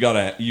 Like you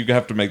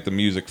have to make the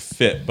music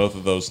fit both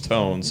of those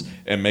tones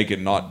and make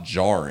it not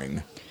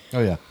jarring.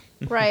 Oh, yeah.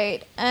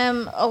 Right.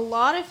 A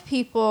lot of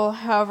people,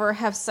 however,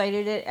 have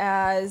cited it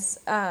as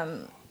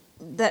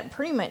that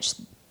pretty much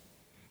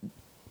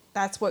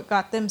that's what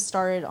got them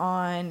started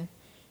on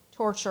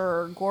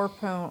torture, gore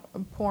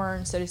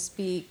porn, so to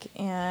speak,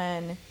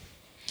 and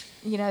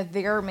you know,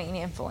 their main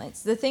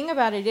influence. The thing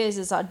about it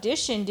is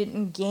Audition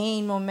didn't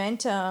gain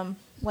momentum.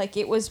 Like,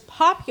 it was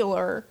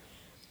popular,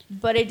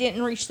 but it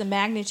didn't reach the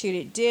magnitude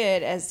it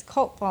did as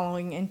cult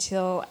following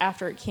until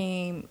after it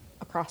came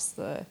across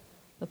the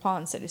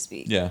pond, so to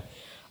speak. Yeah.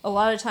 A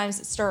lot of times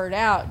it started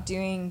out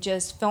doing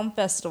just film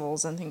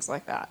festivals and things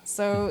like that.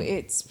 So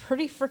it's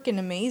pretty freaking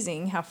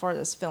amazing how far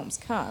this film's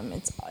come.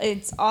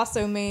 It's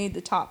also made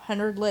the top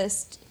 100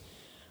 list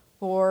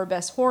for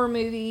best horror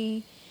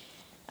movie.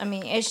 I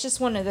mean, it's just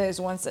one of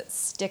those ones that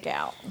stick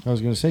out. I was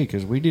going to say,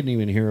 because we didn't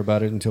even hear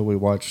about it until we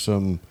watched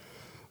some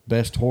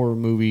best horror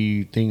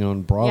movie thing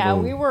on Bravo. Yeah,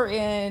 we were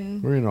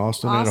in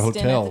Austin at a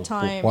hotel at the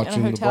time, watching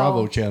in a the hotel.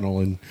 Bravo channel,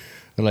 and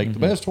they're like, the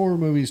best horror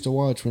movies to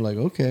watch. We're like,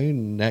 okay,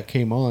 and that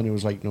came on. It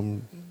was like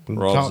top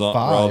Rob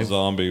 5.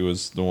 Zombie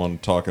was the one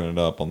talking it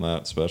up on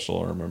that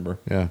special, I remember.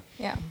 Yeah.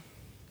 Yeah.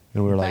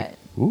 And we were like,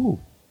 ooh.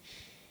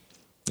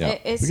 Yeah.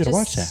 It's We gotta just,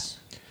 watch that.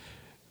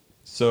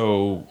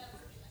 So,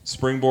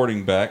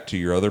 springboarding back to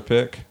your other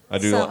pick, I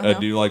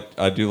would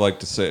like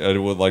to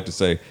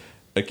say,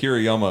 Akira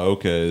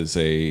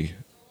Yamaoka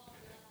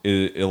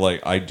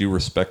I do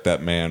respect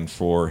that man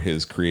for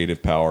his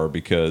creative power,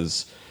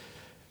 because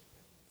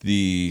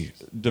the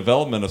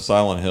development of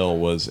Silent Hill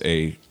was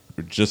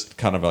just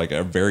kind of like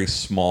a very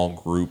small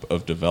group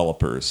of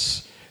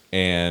developers,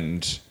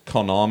 and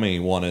Konami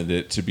wanted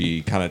it to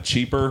be kind of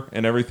cheaper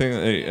and everything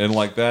and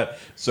like that.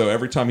 So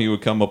every time he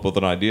would come up with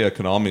an idea,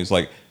 Konami's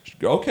like,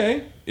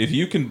 okay, if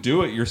you can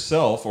do it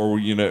yourself, or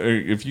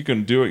if you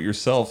can do it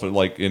yourself,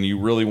 and you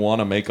really want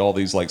to make all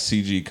these like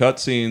CG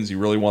cutscenes, you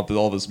really want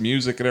all this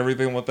music and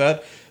everything with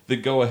that,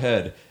 then go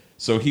ahead.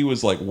 So he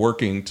was like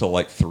working till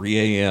like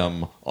 3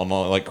 a.m. on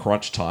like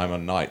crunch time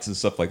on nights and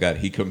stuff like that.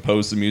 He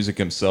composed the music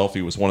himself.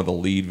 He was one of the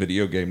lead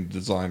video game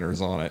designers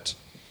on it.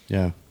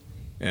 Yeah.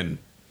 And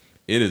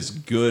it is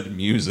good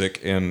music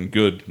and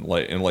good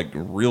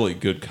really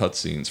good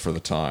cutscenes for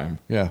the time.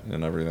 Yeah.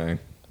 And everything.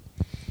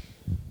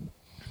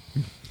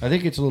 I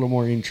think it's a little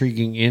more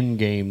intriguing in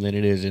game than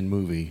it is in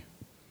movie.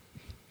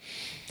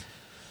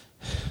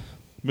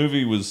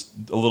 Movie was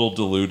a little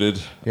diluted.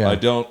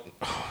 Yeah.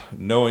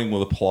 Knowing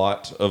the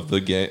plot of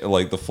the game,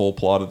 like the full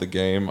plot of the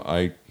game,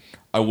 I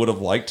would have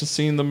liked to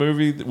seen the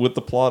movie with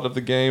the plot of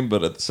the game,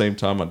 but at the same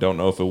time, I don't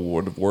know if it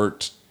would have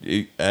worked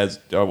I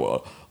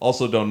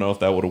also don't know if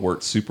that would have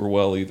worked super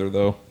well either,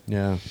 though.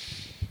 Yeah.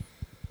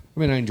 I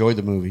mean, I enjoyed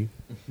the movie.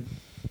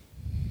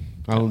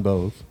 I own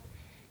both.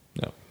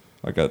 No,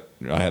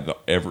 I have a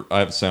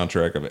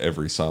soundtrack of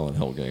every Silent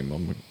Hill game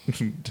I'm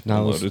Now,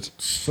 I was downloaded.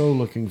 so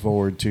looking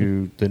forward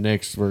to the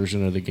next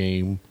version of the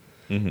game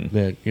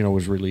that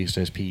was released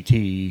as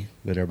PT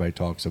that everybody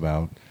talks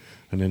about,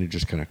 and then it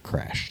just kind of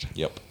crashed.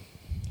 Yep.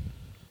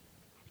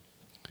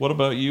 What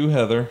about you,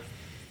 Heather?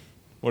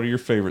 What are your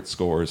favorite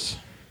scores?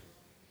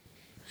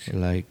 She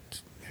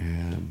liked.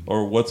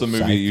 Or what's a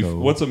movie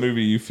Psycho.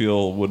 you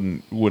feel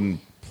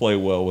wouldn't play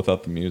well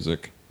without the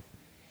music?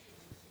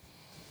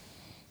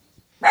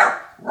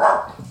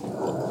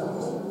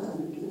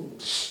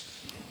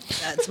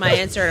 That's my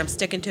answer, and I'm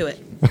sticking to it.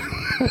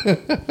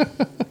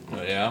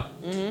 Oh, yeah.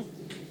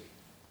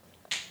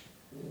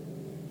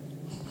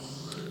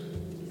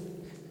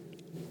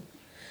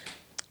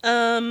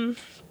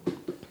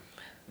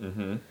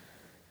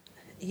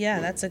 Yeah,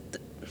 that's a.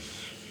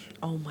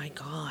 Oh my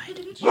god.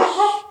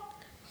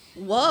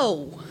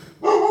 Whoa.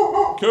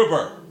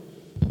 Cooper.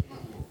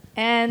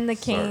 And the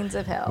Canes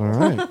of Hell. All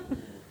right.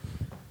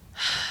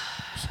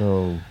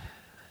 So,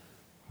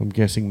 I'm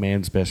guessing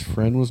Man's Best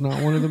Friend was not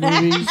one of the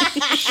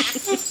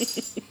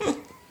movies.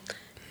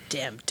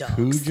 Damn dogs.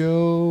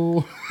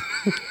 Cujo.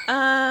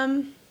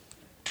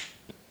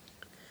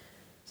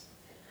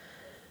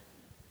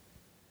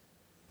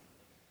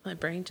 My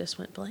brain just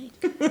went blank.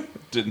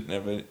 Didn't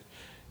have it.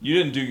 You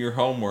didn't do your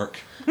homework.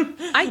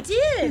 I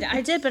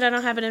did, but I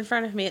don't have it in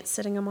front of me. It's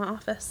sitting in my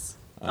office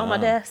on my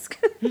desk.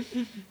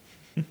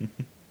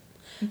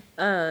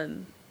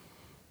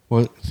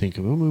 Well, think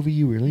of a movie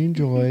you really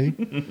enjoy.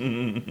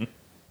 And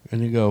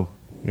you go,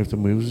 if the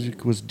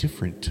music was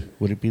different,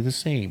 would it be the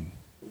same?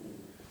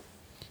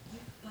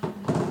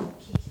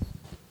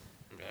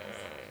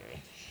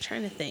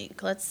 Trying to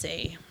think. Let's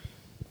see.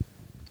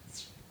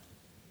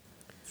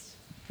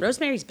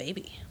 Rosemary's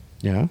Baby.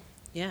 Yeah?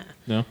 Yeah.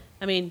 No.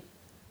 I mean,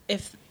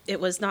 if it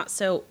was not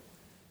so,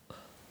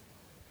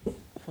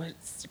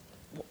 what's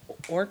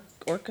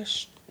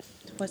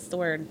what's the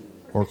word?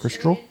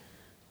 Orchestral?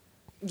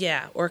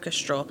 Yeah,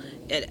 orchestral.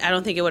 I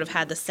don't think it would have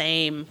had the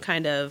same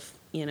kind of,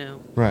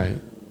 Right.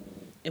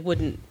 it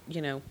wouldn't,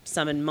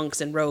 summon monks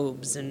in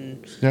robes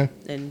and Yeah.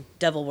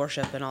 devil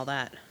worship and all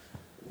that.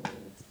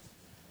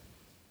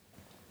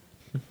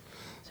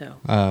 So,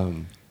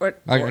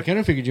 I kind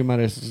of figured you might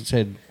have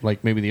said,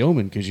 like, maybe The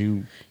Omen, because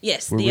you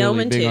yes, were the really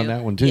Omen big 2. on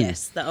that one, too.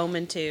 Yes, the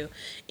Omen 2.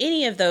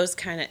 Any of those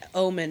kind of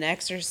Omen,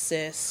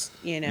 Exorcist,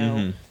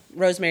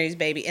 Rosemary's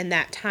Baby in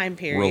that time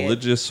period.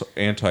 Religious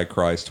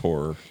antichrist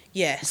horror.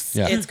 Yes,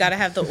 Yeah. it's got to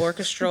have the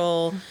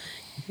orchestral.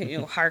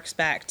 Harks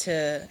back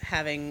to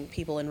having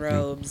people in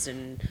robes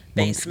and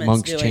basements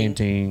monks doing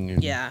chanting.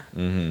 And, yeah,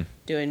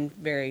 doing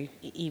very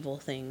evil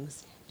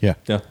things. Yeah.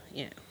 Yeah.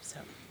 So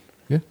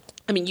Yeah.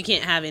 I mean, you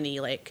can't have any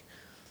like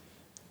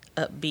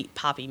upbeat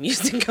poppy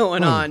music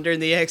going on during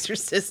The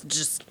Exorcist.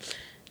 Just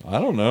I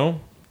don't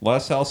know.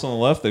 Last House on the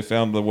Left, they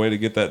found the way to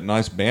get that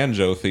nice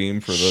banjo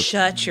theme for the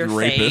shut your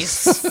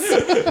rapists.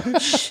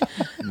 face.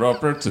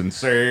 Roberts and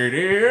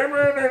Sadie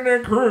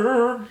and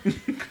Krug.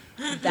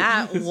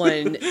 That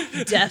one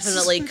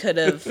definitely could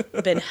have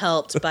been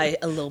helped by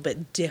a little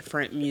bit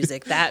different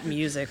music. That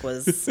music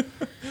was. I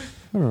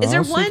don't know. Is there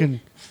I was one-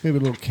 thinking maybe a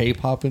little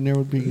K-pop in there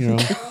would be, a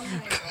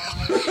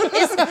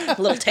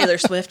little Taylor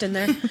Swift in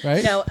there.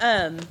 Right? No,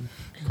 Cardigan.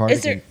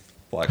 is there.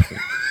 Blackpink.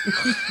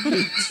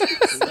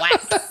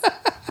 Whack.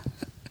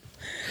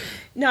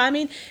 No, I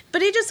mean,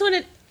 but he just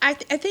wanted. I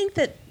think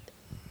that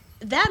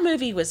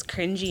movie was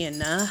cringy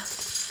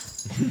enough.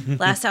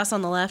 Last House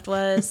on the Left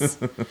was,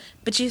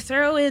 but you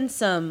throw in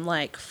some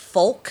like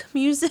folk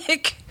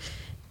music,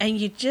 and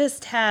you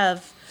just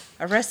have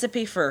a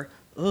recipe for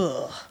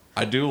ugh.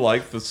 I do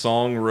like the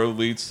song "Road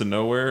Leads to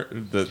Nowhere"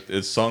 that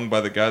is sung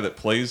by the guy that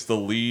plays the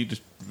lead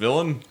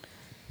villain.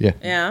 Yeah.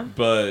 Yeah.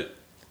 But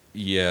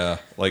yeah,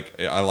 like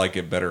I like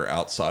it better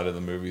outside of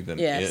the movie than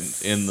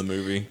Yes. in the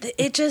movie.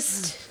 It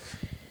just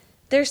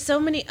there's so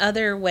many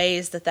other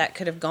ways that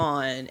could have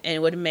gone, and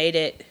it would have made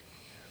it.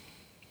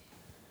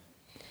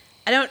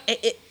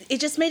 It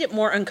just made it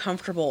more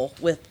uncomfortable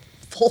with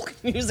folk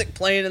music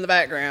playing in the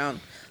background.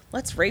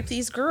 Let's rape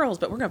these girls,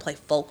 but we're gonna play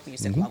folk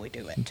music while we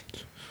do it.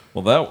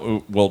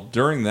 Well,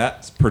 during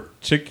that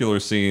particular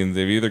scene,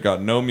 they've either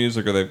got no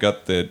music or they've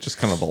got the just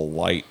kind of a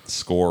light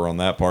score on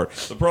that part.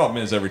 The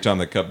problem is every time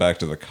they cut back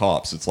to the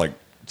cops, it's like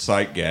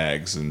sight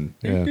gags and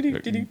Yeah.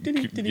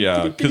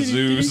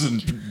 kazoos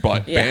and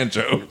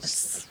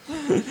banjos.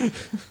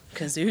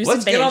 Kazoos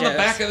Let's and get on the banjos.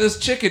 back of this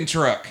chicken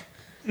truck.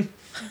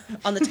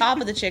 On the top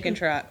of the chicken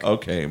truck.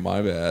 Okay,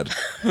 my bad.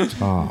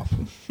 Top.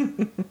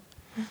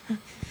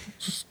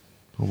 Just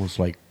almost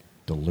like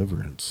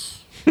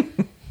Deliverance.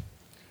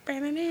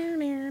 There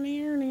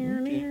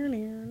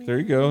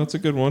you go. That's a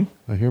good one.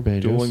 I hear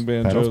banjos. Dueling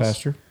banjos. Battle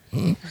faster.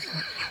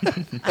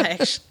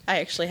 I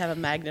actually have a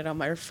magnet on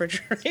my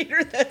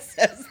refrigerator that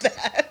says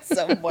that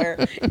somewhere.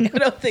 I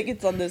don't think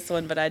it's on this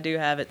one, but I do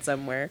have it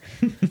somewhere.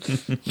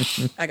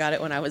 I got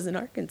it when I was in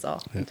Arkansas.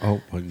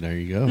 Oh, well, there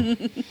you go.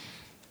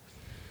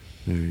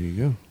 There you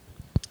go.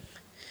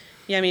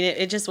 Yeah, I mean,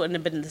 it just wouldn't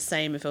have been the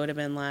same if it would have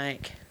been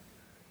like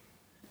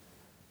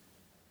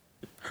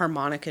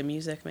harmonica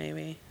music,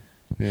 maybe.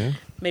 Yeah.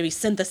 Maybe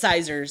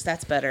synthesizers.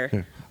 That's better.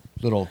 Here.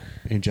 Little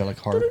angelic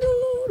harp.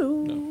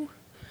 Doo-doo-doo-doo.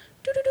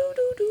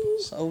 Doo-doo-doo-doo-doo.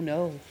 Oh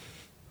no!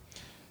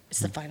 It's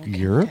the final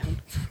Europe?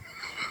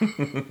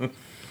 countdown.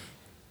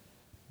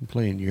 You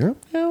play in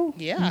Europe now?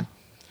 Yeah.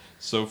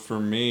 So for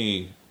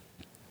me,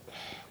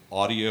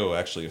 audio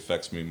actually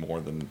affects me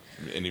more than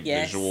any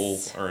Yes. visual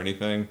or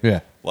anything.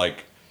 Yeah.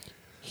 Like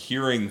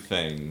hearing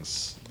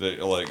things that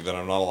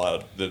I'm not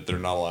allowed, that they're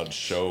not allowed to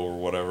show or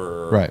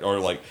whatever, or, Right. or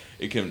like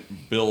it can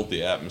build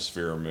the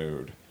atmosphere or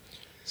mood.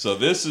 So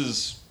this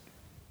is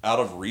out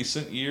of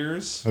recent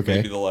years, Okay.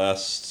 maybe the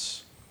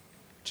last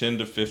 10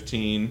 to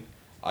 15.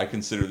 I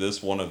consider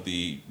this one of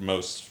the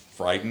most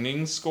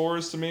frightening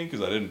scores to me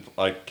because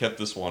I kept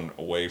this one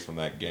away from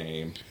that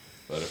game.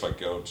 But if I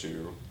go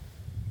to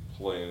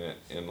playing it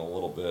in a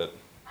little bit.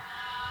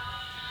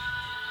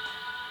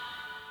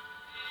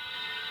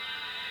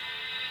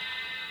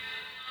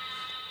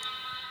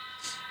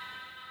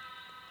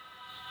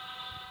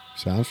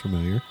 Sounds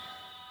familiar.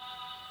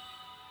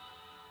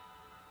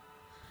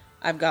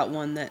 I've got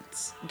one that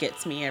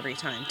gets me every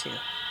time too.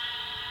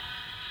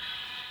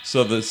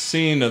 So the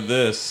scene of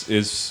this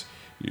is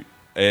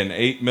an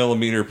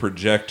 8mm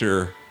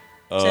projector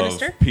of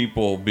Sinister?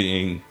 people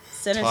being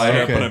Sinister. tied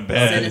up in Okay. a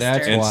bed Sinister.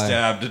 That's and why.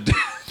 stabbed to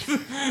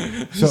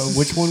death. So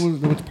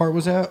which part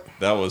was that?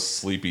 That was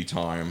Sleepy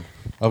Time.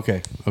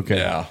 Okay. Okay.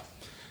 Yeah.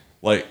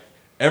 Like,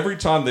 every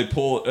time they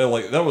pull,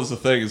 like, that was the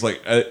thing, is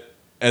like,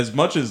 as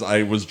much as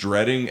I was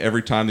dreading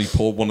every time they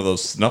pulled one of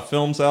those snuff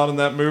films out in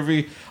that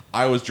movie,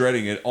 I was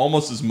dreading it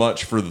almost as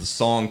much for the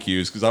song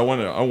cues, because I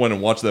went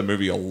and watched that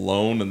movie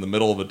alone in the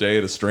middle of a day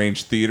at a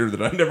strange theater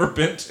that I'd never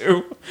been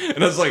to.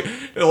 And I was like,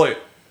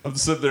 I'm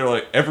sitting there,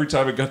 like, every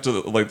time it got to,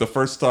 like, the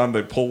first time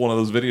they pull one of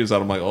those videos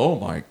out, I'm like, oh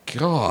my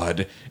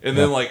God. And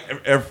then, like,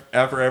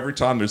 after every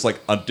time, there's, like,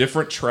 a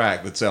different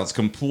track that sounds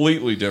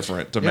completely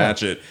different to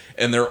match it.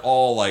 And they're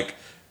all, like,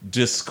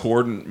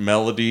 discordant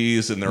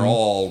melodies, and they're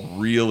all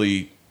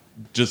really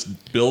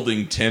just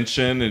building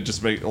tension. And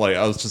just make, like,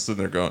 I was just sitting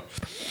there going,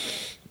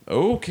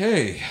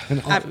 okay.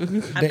 And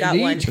I've they got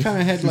one. each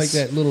kind of had like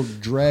that little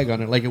drag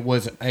on it, like it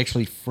was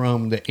actually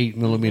from the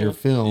 8mm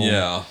film.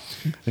 Yeah.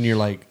 And you're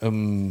like,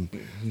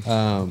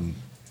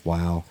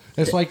 wow.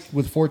 It's like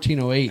with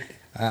 1408.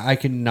 I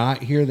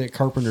cannot hear that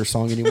Carpenter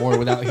song anymore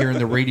without hearing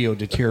the radio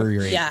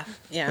deteriorate. Yeah,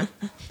 yeah.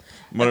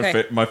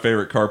 My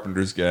favorite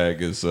Carpenter's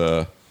gag is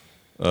In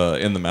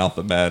the Mouth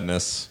of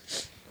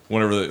Madness.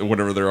 Whenever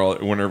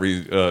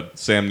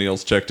Sam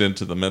Neill's checked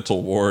into the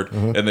mental ward,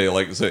 and they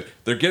like say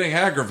they're getting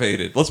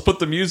aggravated. Let's put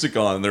the music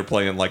on. And they're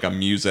playing like a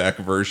Muzak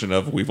version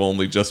of "We've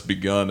Only Just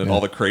Begun," and all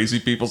the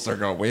crazy people start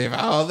going, "We've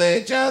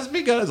only just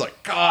begun." It's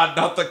like, God,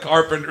 not the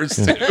Carpenters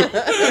too.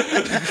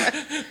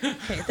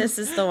 Okay, this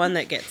is the one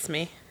that gets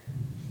me.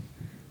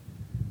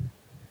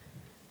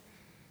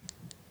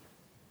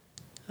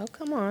 Oh,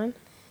 come on.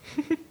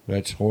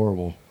 That's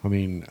horrible. I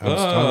mean,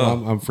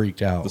 I'm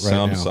freaked out The right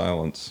sound now. of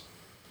silence.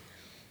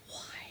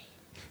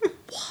 Why?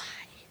 Why?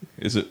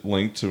 Is it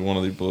linked to one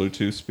of the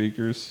Bluetooth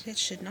speakers? It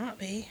should not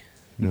be.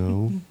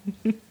 No.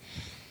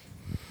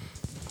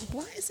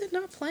 Why is it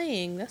not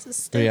playing? This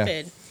is Yeah.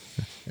 stupid.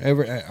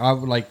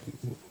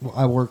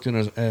 I worked in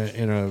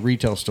a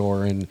retail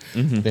store, and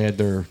they had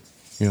their,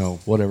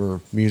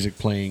 whatever music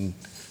playing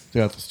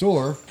throughout the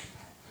store,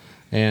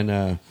 and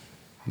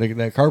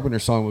that Carpenter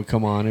song would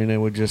come on, and it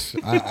would just,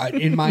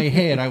 in my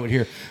head, I would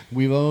hear,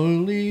 "We've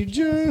only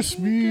just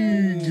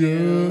begun."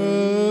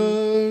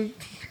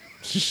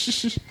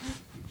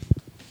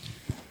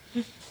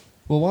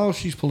 Well, while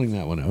she's pulling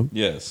that one up,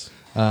 Yes.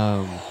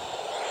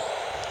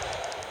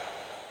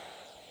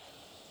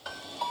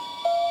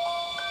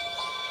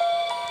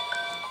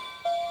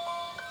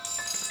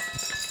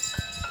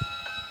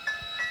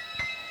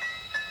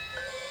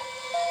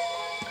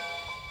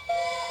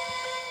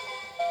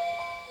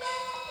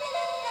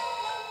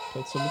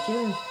 Pet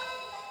Cemetery.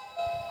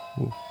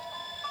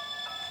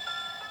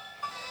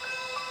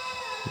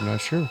 I'm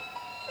not sure.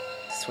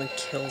 This one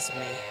kills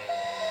me.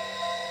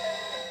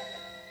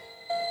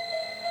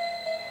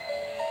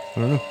 I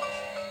don't know.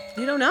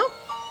 You don't know?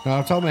 No,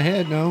 off the top of my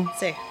head, no. Let's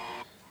see.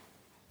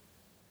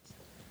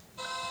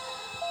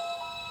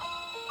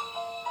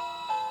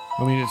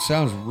 I mean, it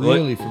sounds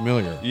really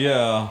familiar.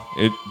 Yeah,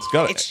 it's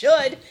got It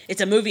should.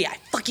 It's a movie I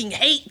fucking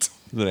hate.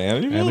 Is it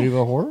Amityville?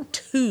 Amityville Horror?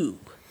 2.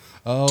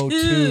 Oh, two.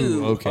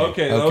 Two. Okay.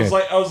 Okay, I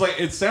was like,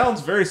 it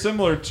sounds very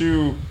similar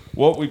to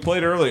what we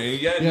played earlier.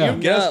 Yeah.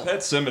 You guessed No.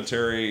 Pet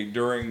Cemetery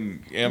during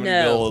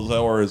Amityville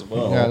Horror as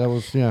well. Yeah, that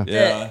was, yeah.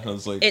 Yeah, I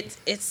was like,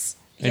 It's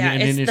And- yeah,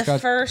 and it's then it's the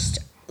got- first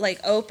like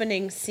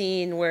opening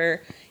scene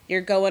where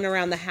you're going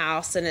around the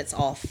house and it's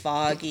all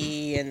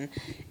foggy and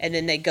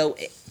then they go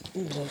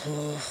And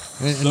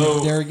So-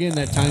 there again,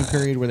 that time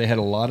period where they had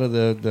a lot of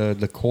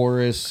the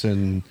chorus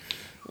and,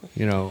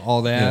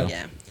 all that.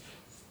 yeah.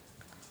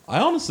 I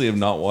honestly have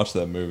not watched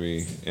that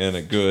movie in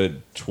a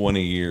good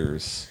 20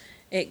 years.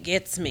 It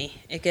gets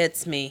me. It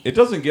gets me. It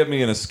doesn't get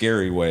me in a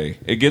scary way.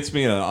 It gets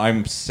me in a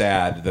I'm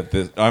sad that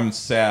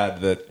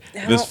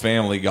this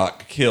family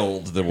got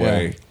killed the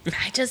way.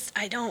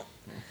 I don't.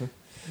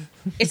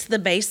 It's the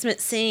basement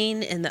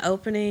scene in the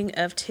opening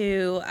of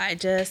 2. I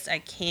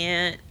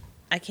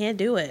can't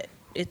do it.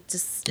 It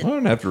just I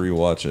don't have to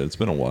rewatch it. It's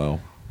been a while.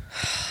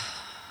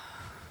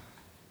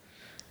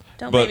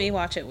 don't but- make me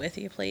watch it with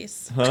you,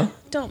 please. Huh?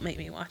 Don't make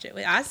me watch it.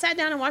 I sat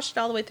down and watched it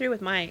all the way through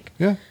with Mike,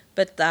 Yeah.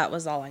 but that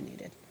was all I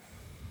needed.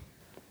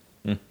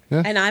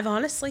 Yeah. And I've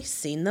honestly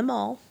seen them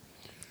all,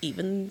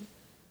 even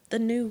the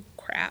new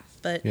crap.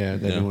 But Yeah,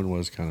 that Yeah. new one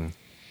was kind of.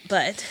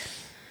 but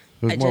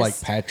It was I more like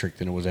just- Patrick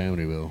than it was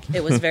Amityville.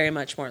 it was very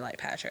much more like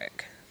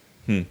Patrick.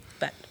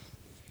 But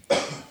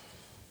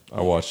I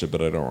watched it,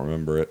 but I don't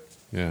remember it.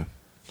 Yeah.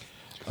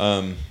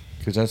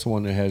 Because that's the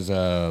one that has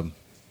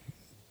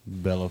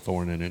Bella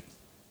Thorne in it.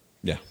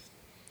 Yeah.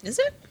 is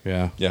it?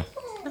 Yeah. Yeah.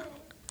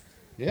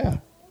 Yeah.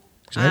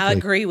 I Exactly.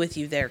 agree with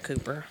you there,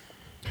 Cooper.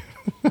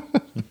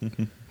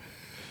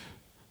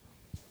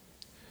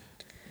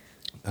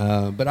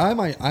 But I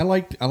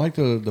like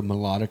the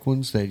melodic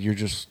ones that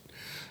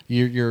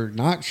you're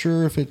not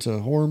sure if it's a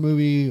horror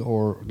movie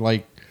or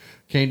like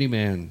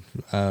Candyman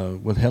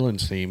with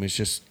Helen's theme. It's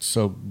just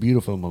so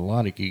beautiful and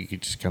melodic. You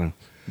could just kind of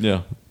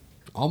Yeah.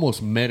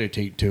 almost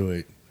meditate to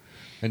it,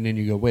 and then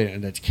you go, wait,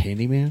 and that's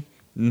Candyman.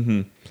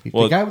 Mm-hmm.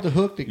 The guy with the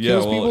hook that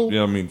kills people.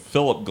 Yeah, I mean,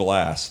 Philip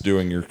Glass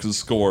doing your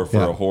score for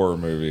Yeah. a horror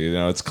movie,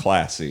 it's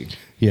classy.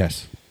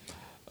 Yes.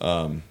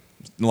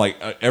 Like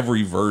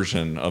every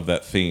version of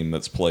that theme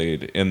that's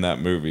played in that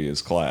movie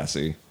is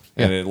classy,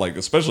 and Yeah. it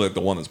especially the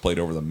one that's played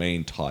over the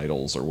main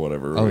titles or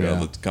whatever. Oh, yeah.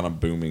 That's kind of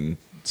booming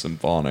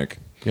symphonic.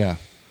 Yeah.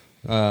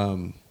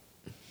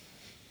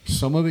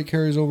 Some of it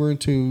carries over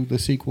into the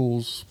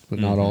sequels, but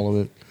not all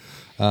of it.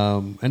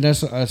 And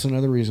that's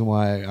another reason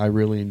why I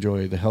really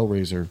enjoy the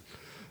Hellraiser.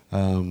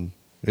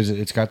 Is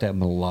it's got that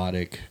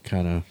melodic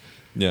kind of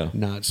Yeah.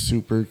 not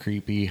super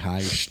creepy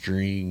high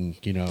string,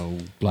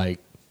 like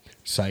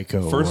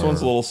Psycho. First or-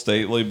 one's a little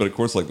stately, but of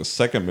course, the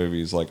second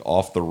movie is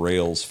off the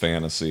rails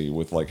fantasy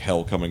with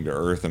hell coming to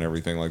Earth and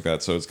everything like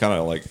that. So it's kind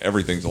of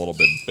everything's a little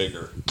bit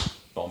bigger,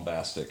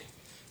 bombastic.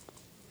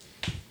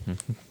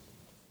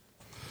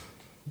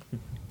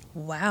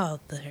 Wow,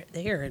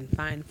 they are in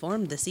fine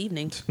form this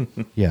evening.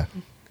 Yeah.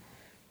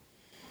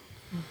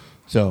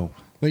 So,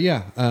 but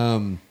yeah,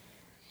 I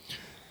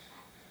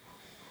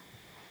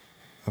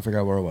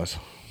forgot where I was.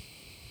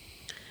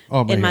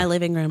 Oh, I'm right In my here.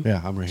 living room.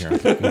 Yeah, I'm right here.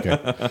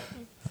 Okay.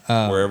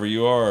 Wherever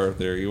you are,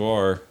 there you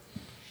are.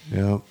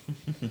 Yeah.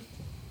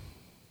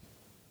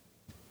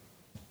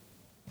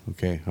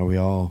 Okay. Are we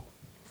all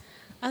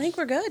I think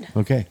we're good.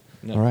 okay?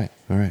 Yeah. All right.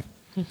 All right.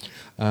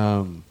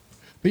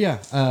 But yeah,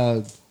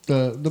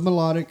 the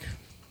melodic,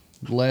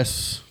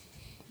 less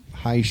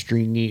high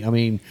stringy. I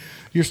mean,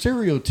 your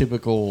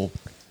stereotypical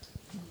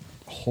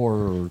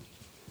horror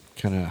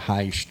kind of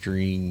high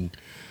string,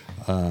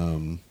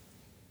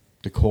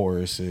 the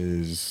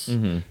choruses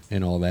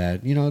and all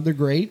that. You know, they're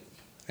great,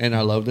 and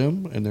I love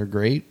them, and they're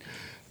great.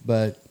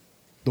 But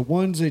the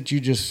ones that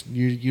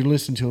you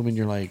listen to them and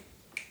you're like,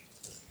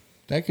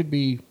 that could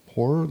be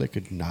horror, that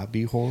could not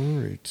be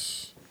horror.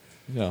 It's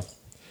Yeah.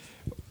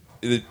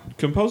 The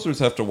composers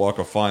have to walk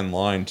a fine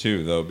line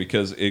too, though,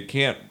 because it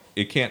can't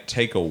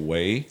take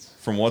away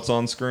from what's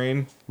on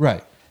screen.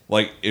 right.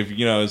 Like if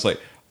it's like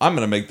I'm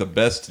gonna make the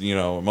best,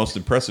 most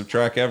impressive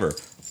track ever.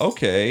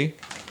 Okay,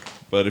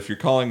 but if you're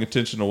calling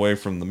attention away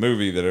from the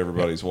movie that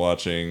everybody's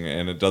watching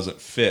and it doesn't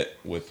fit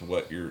with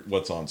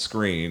what's on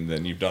screen,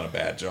 then you've done a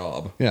bad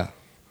job. Yeah.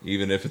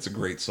 Even if it's a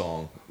great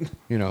song.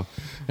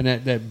 And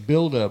that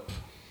build up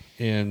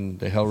in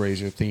the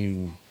Hellraiser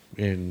theme,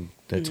 and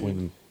that's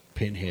when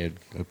Pinhead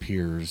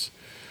appears,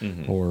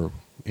 or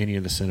any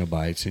of the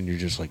Cenobites, and you're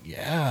just like,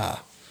 yeah.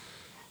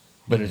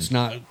 But it's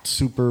not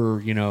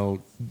super, I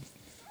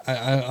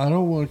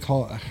don't want to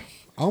call it,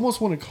 I almost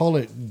want to call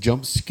it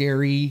jump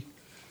scary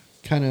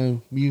kind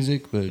of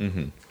music, but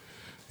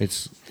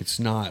it's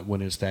not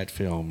when it's that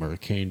film or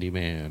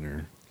Candyman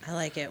or, I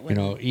like it when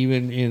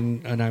even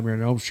in A Nightmare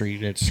on Elm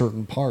Street, at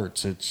certain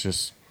parts, it's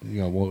just,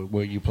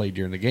 what you play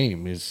during the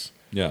game is.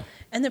 Yeah.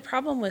 And the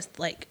problem with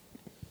like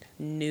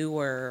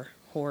newer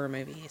horror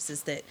movies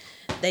is that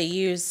they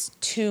use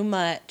too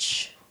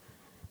much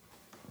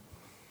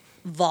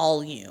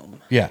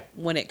volume Yeah.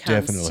 when it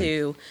comes Definitely.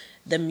 to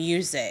the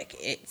music.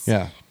 It's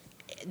Yeah.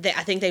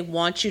 I think they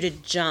want you to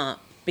jump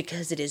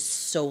because it is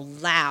so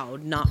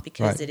loud, not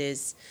because Right. it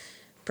is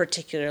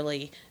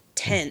particularly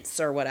tense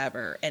or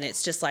whatever. And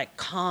it's just like,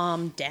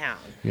 calm down.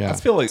 Yeah. I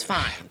feel like It's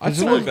fine. I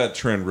feel like that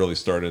trend really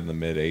started in the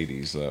mid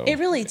 '80s, though. It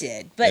really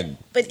did, but And-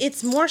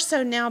 it's more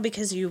so now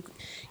because you're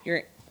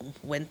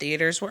when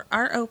theaters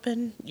are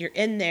open, you're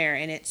in there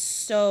and it's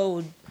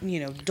so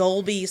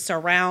Dolby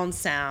surround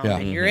sound, Yeah.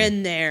 and you're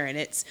in there and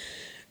it's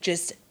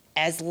just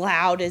as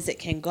loud as it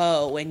can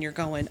go, and you're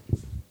going.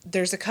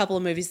 There's a couple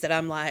of movies that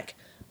I'm like,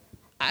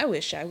 I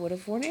wish I would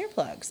have worn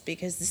earplugs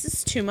because this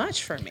is too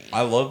much for me.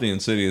 I love the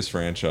Insidious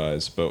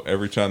franchise, but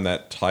every time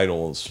that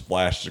title is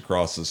flashed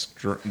across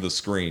the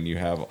screen, you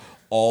have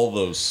all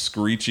those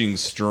screeching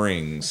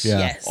strings Yeah.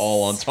 Yes.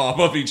 all on top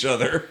of each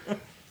other.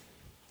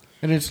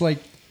 And it's like,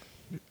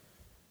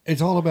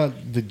 it's all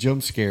about the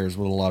jump scares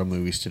with a lot of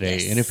movies today.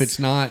 Yes. And if it's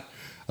not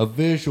a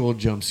visual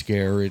jump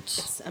scare,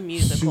 it's a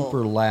musical.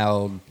 super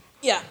loud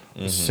Yeah.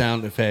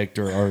 sound effect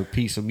or a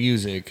piece of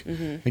music.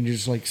 And you're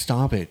just like,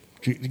 stop it.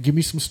 Give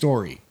me some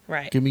story.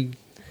 Right. Give me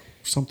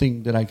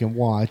something that I can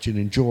watch and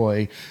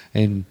enjoy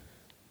and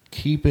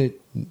keep it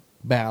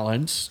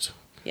balanced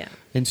Yeah.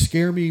 and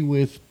scare me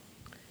with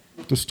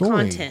the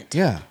story. Content.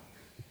 Yeah.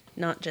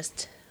 Not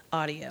just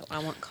audio. I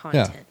want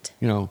Yeah. content.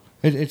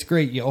 It's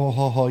great. You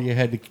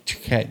had the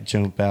cat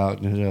jump out.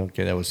 And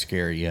okay, that was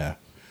scary. Yeah.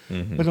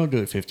 But don't do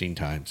it 15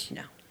 times.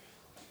 No.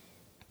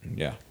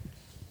 Yeah.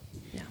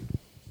 No.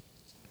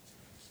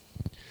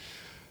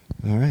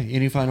 All right.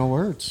 Any final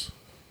words?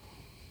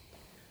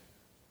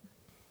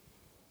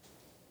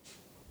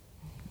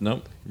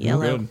 Nope. We're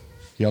Yellow. good.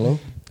 Yellow?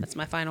 That's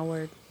my final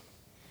word.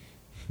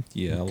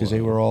 Yeah. Because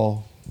they were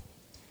all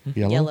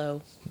yellow.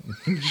 Yellow.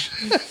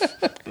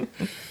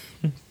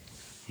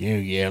 You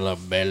yellow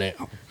belly.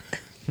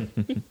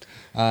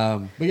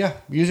 But yeah,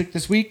 music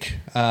this week.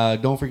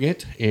 Don't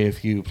forget,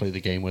 if you play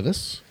the game with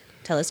us,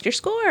 Tell us your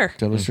score.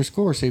 tell us your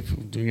score. See if,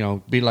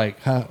 be like,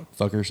 ha,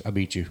 fuckers, I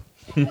beat you.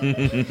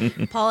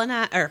 Paul and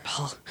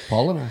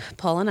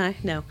I,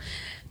 no.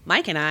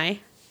 Mike and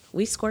I,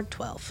 we scored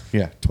 12.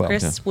 Yeah, 12.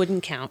 Chris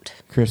wouldn't count.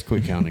 Chris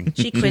quit counting.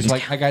 She quit She's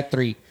like, I got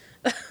 3.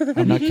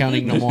 I'm not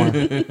counting no more.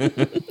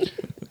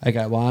 I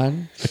got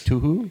 1, a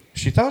 2.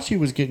 She thought she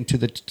was getting to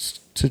the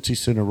Tootsie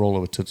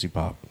Cinderella with Tootsie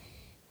Pop.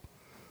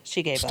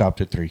 She gave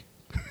Stopped at 3.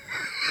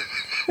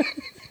 up.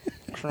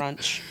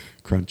 Crunch.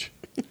 Crunch.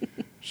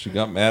 She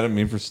got mad at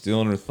me for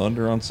stealing her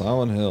thunder on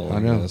Silent Hill. I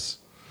know. guess.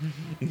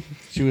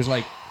 She was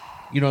like,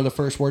 the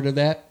first word of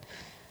that?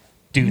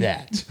 Do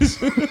that.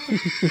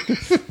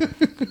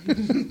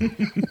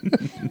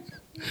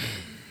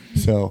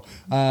 So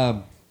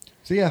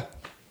yeah.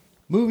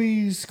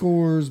 Movie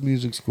scores,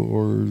 music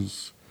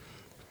scores,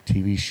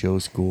 TV show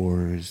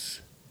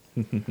scores.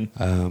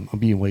 I'm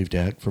being waved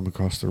at from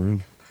across the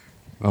room.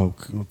 Oh,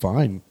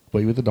 fine.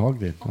 Wave with the dog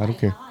then. I don't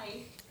care.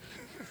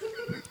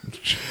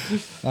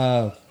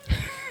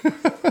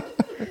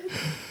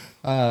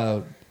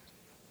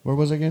 Where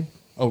was I again?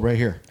 Oh, right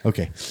here.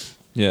 Okay.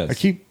 Yes. I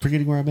keep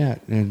forgetting where I'm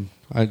at, and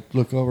I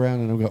look around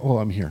and I go, "Oh,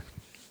 I'm here."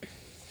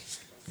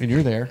 And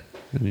you're there,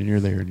 and then you're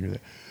there, and you're there.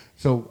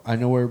 So I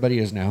know where everybody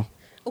is now.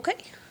 Okay.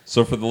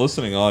 So for the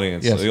listening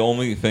audience, Yes. the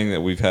only thing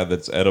that we've had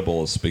that's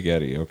edible is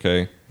spaghetti.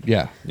 Okay.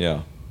 Yeah.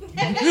 Yeah.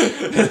 I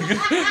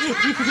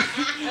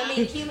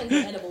mean, humans are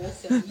edible,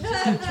 so you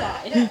just have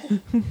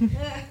tried.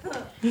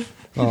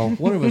 Well,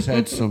 one of us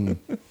had some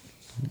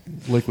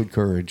liquid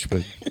courage,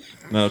 but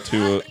No,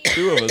 two of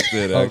us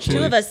did Oh, actually.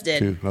 Two of us did.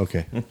 2.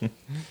 Okay.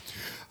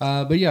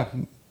 But yeah,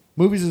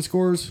 movies and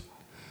scores,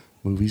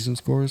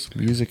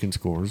 music and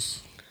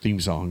scores. theme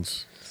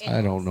songs.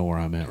 I don't know where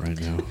I'm at right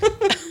now.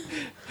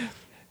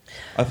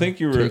 I think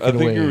you Take were. it I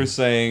think you away. were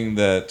saying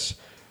that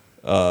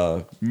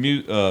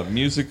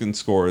music and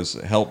scores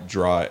help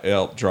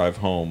drive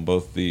home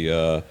both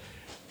the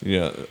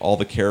all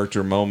the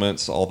character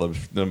moments, all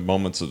the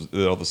moments of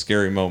all the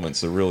scary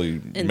moments that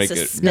really And make it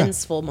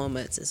suspenseful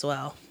moments as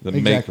well. that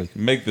Exactly.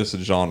 make this a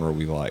genre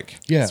we like.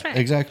 Yeah, That's right.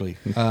 exactly.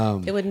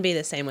 It wouldn't be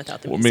the same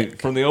without the I music. mean,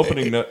 from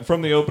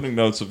the opening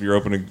notes of your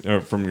opening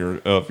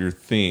of your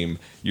theme,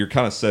 you're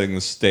kind of setting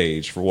the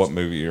stage for what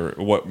movie,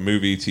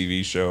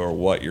 TV show, or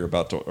what you're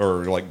about to,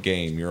 or like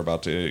game you're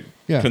about to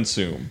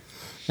consume.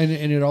 And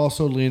it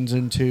also lends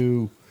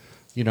into,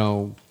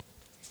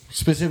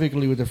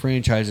 specifically with the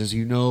franchises,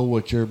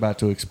 what you're about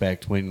to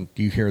expect when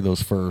you hear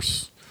those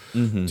first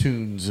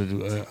tunes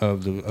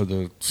of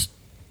the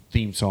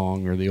theme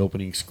song or the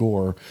opening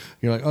score.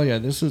 You're like, oh yeah,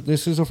 this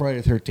is a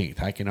Friday the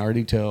 13th. I can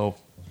already tell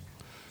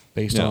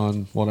based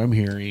on what I'm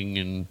hearing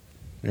and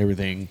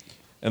everything.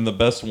 And the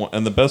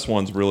best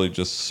ones really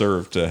just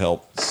serve to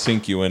help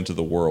sink you into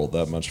the world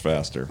that much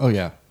faster. Oh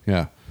yeah,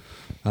 yeah.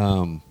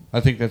 I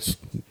think that's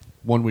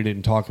one we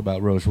didn't talk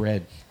about. Rose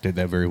Red did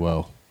that very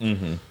well.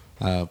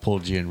 Mm-hmm.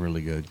 Pulled you in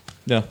really good.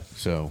 Yeah.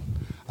 So,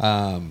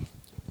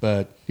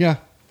 but yeah.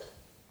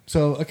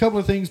 So a couple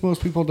of things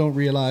most people don't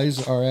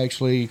realize are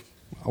actually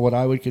what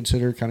I would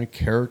consider kind of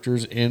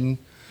characters in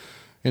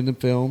the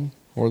film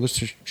or the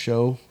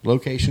show.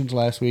 Locations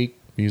last week,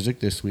 music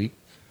this week.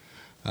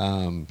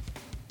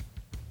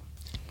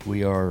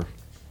 We are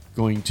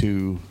going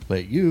to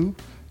let you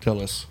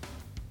tell us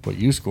what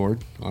you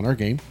scored on our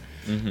game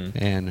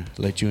and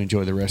let you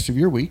enjoy the rest of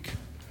your week.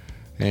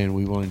 And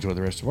we will enjoy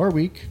the rest of our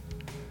week.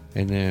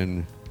 And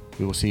then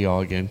we will see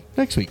y'all again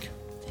next week.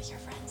 Your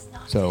friends,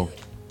 not So, food.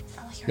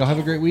 Not like your y'all have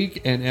a dad. great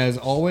week. And as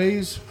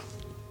always,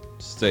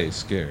 Stay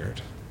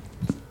scared.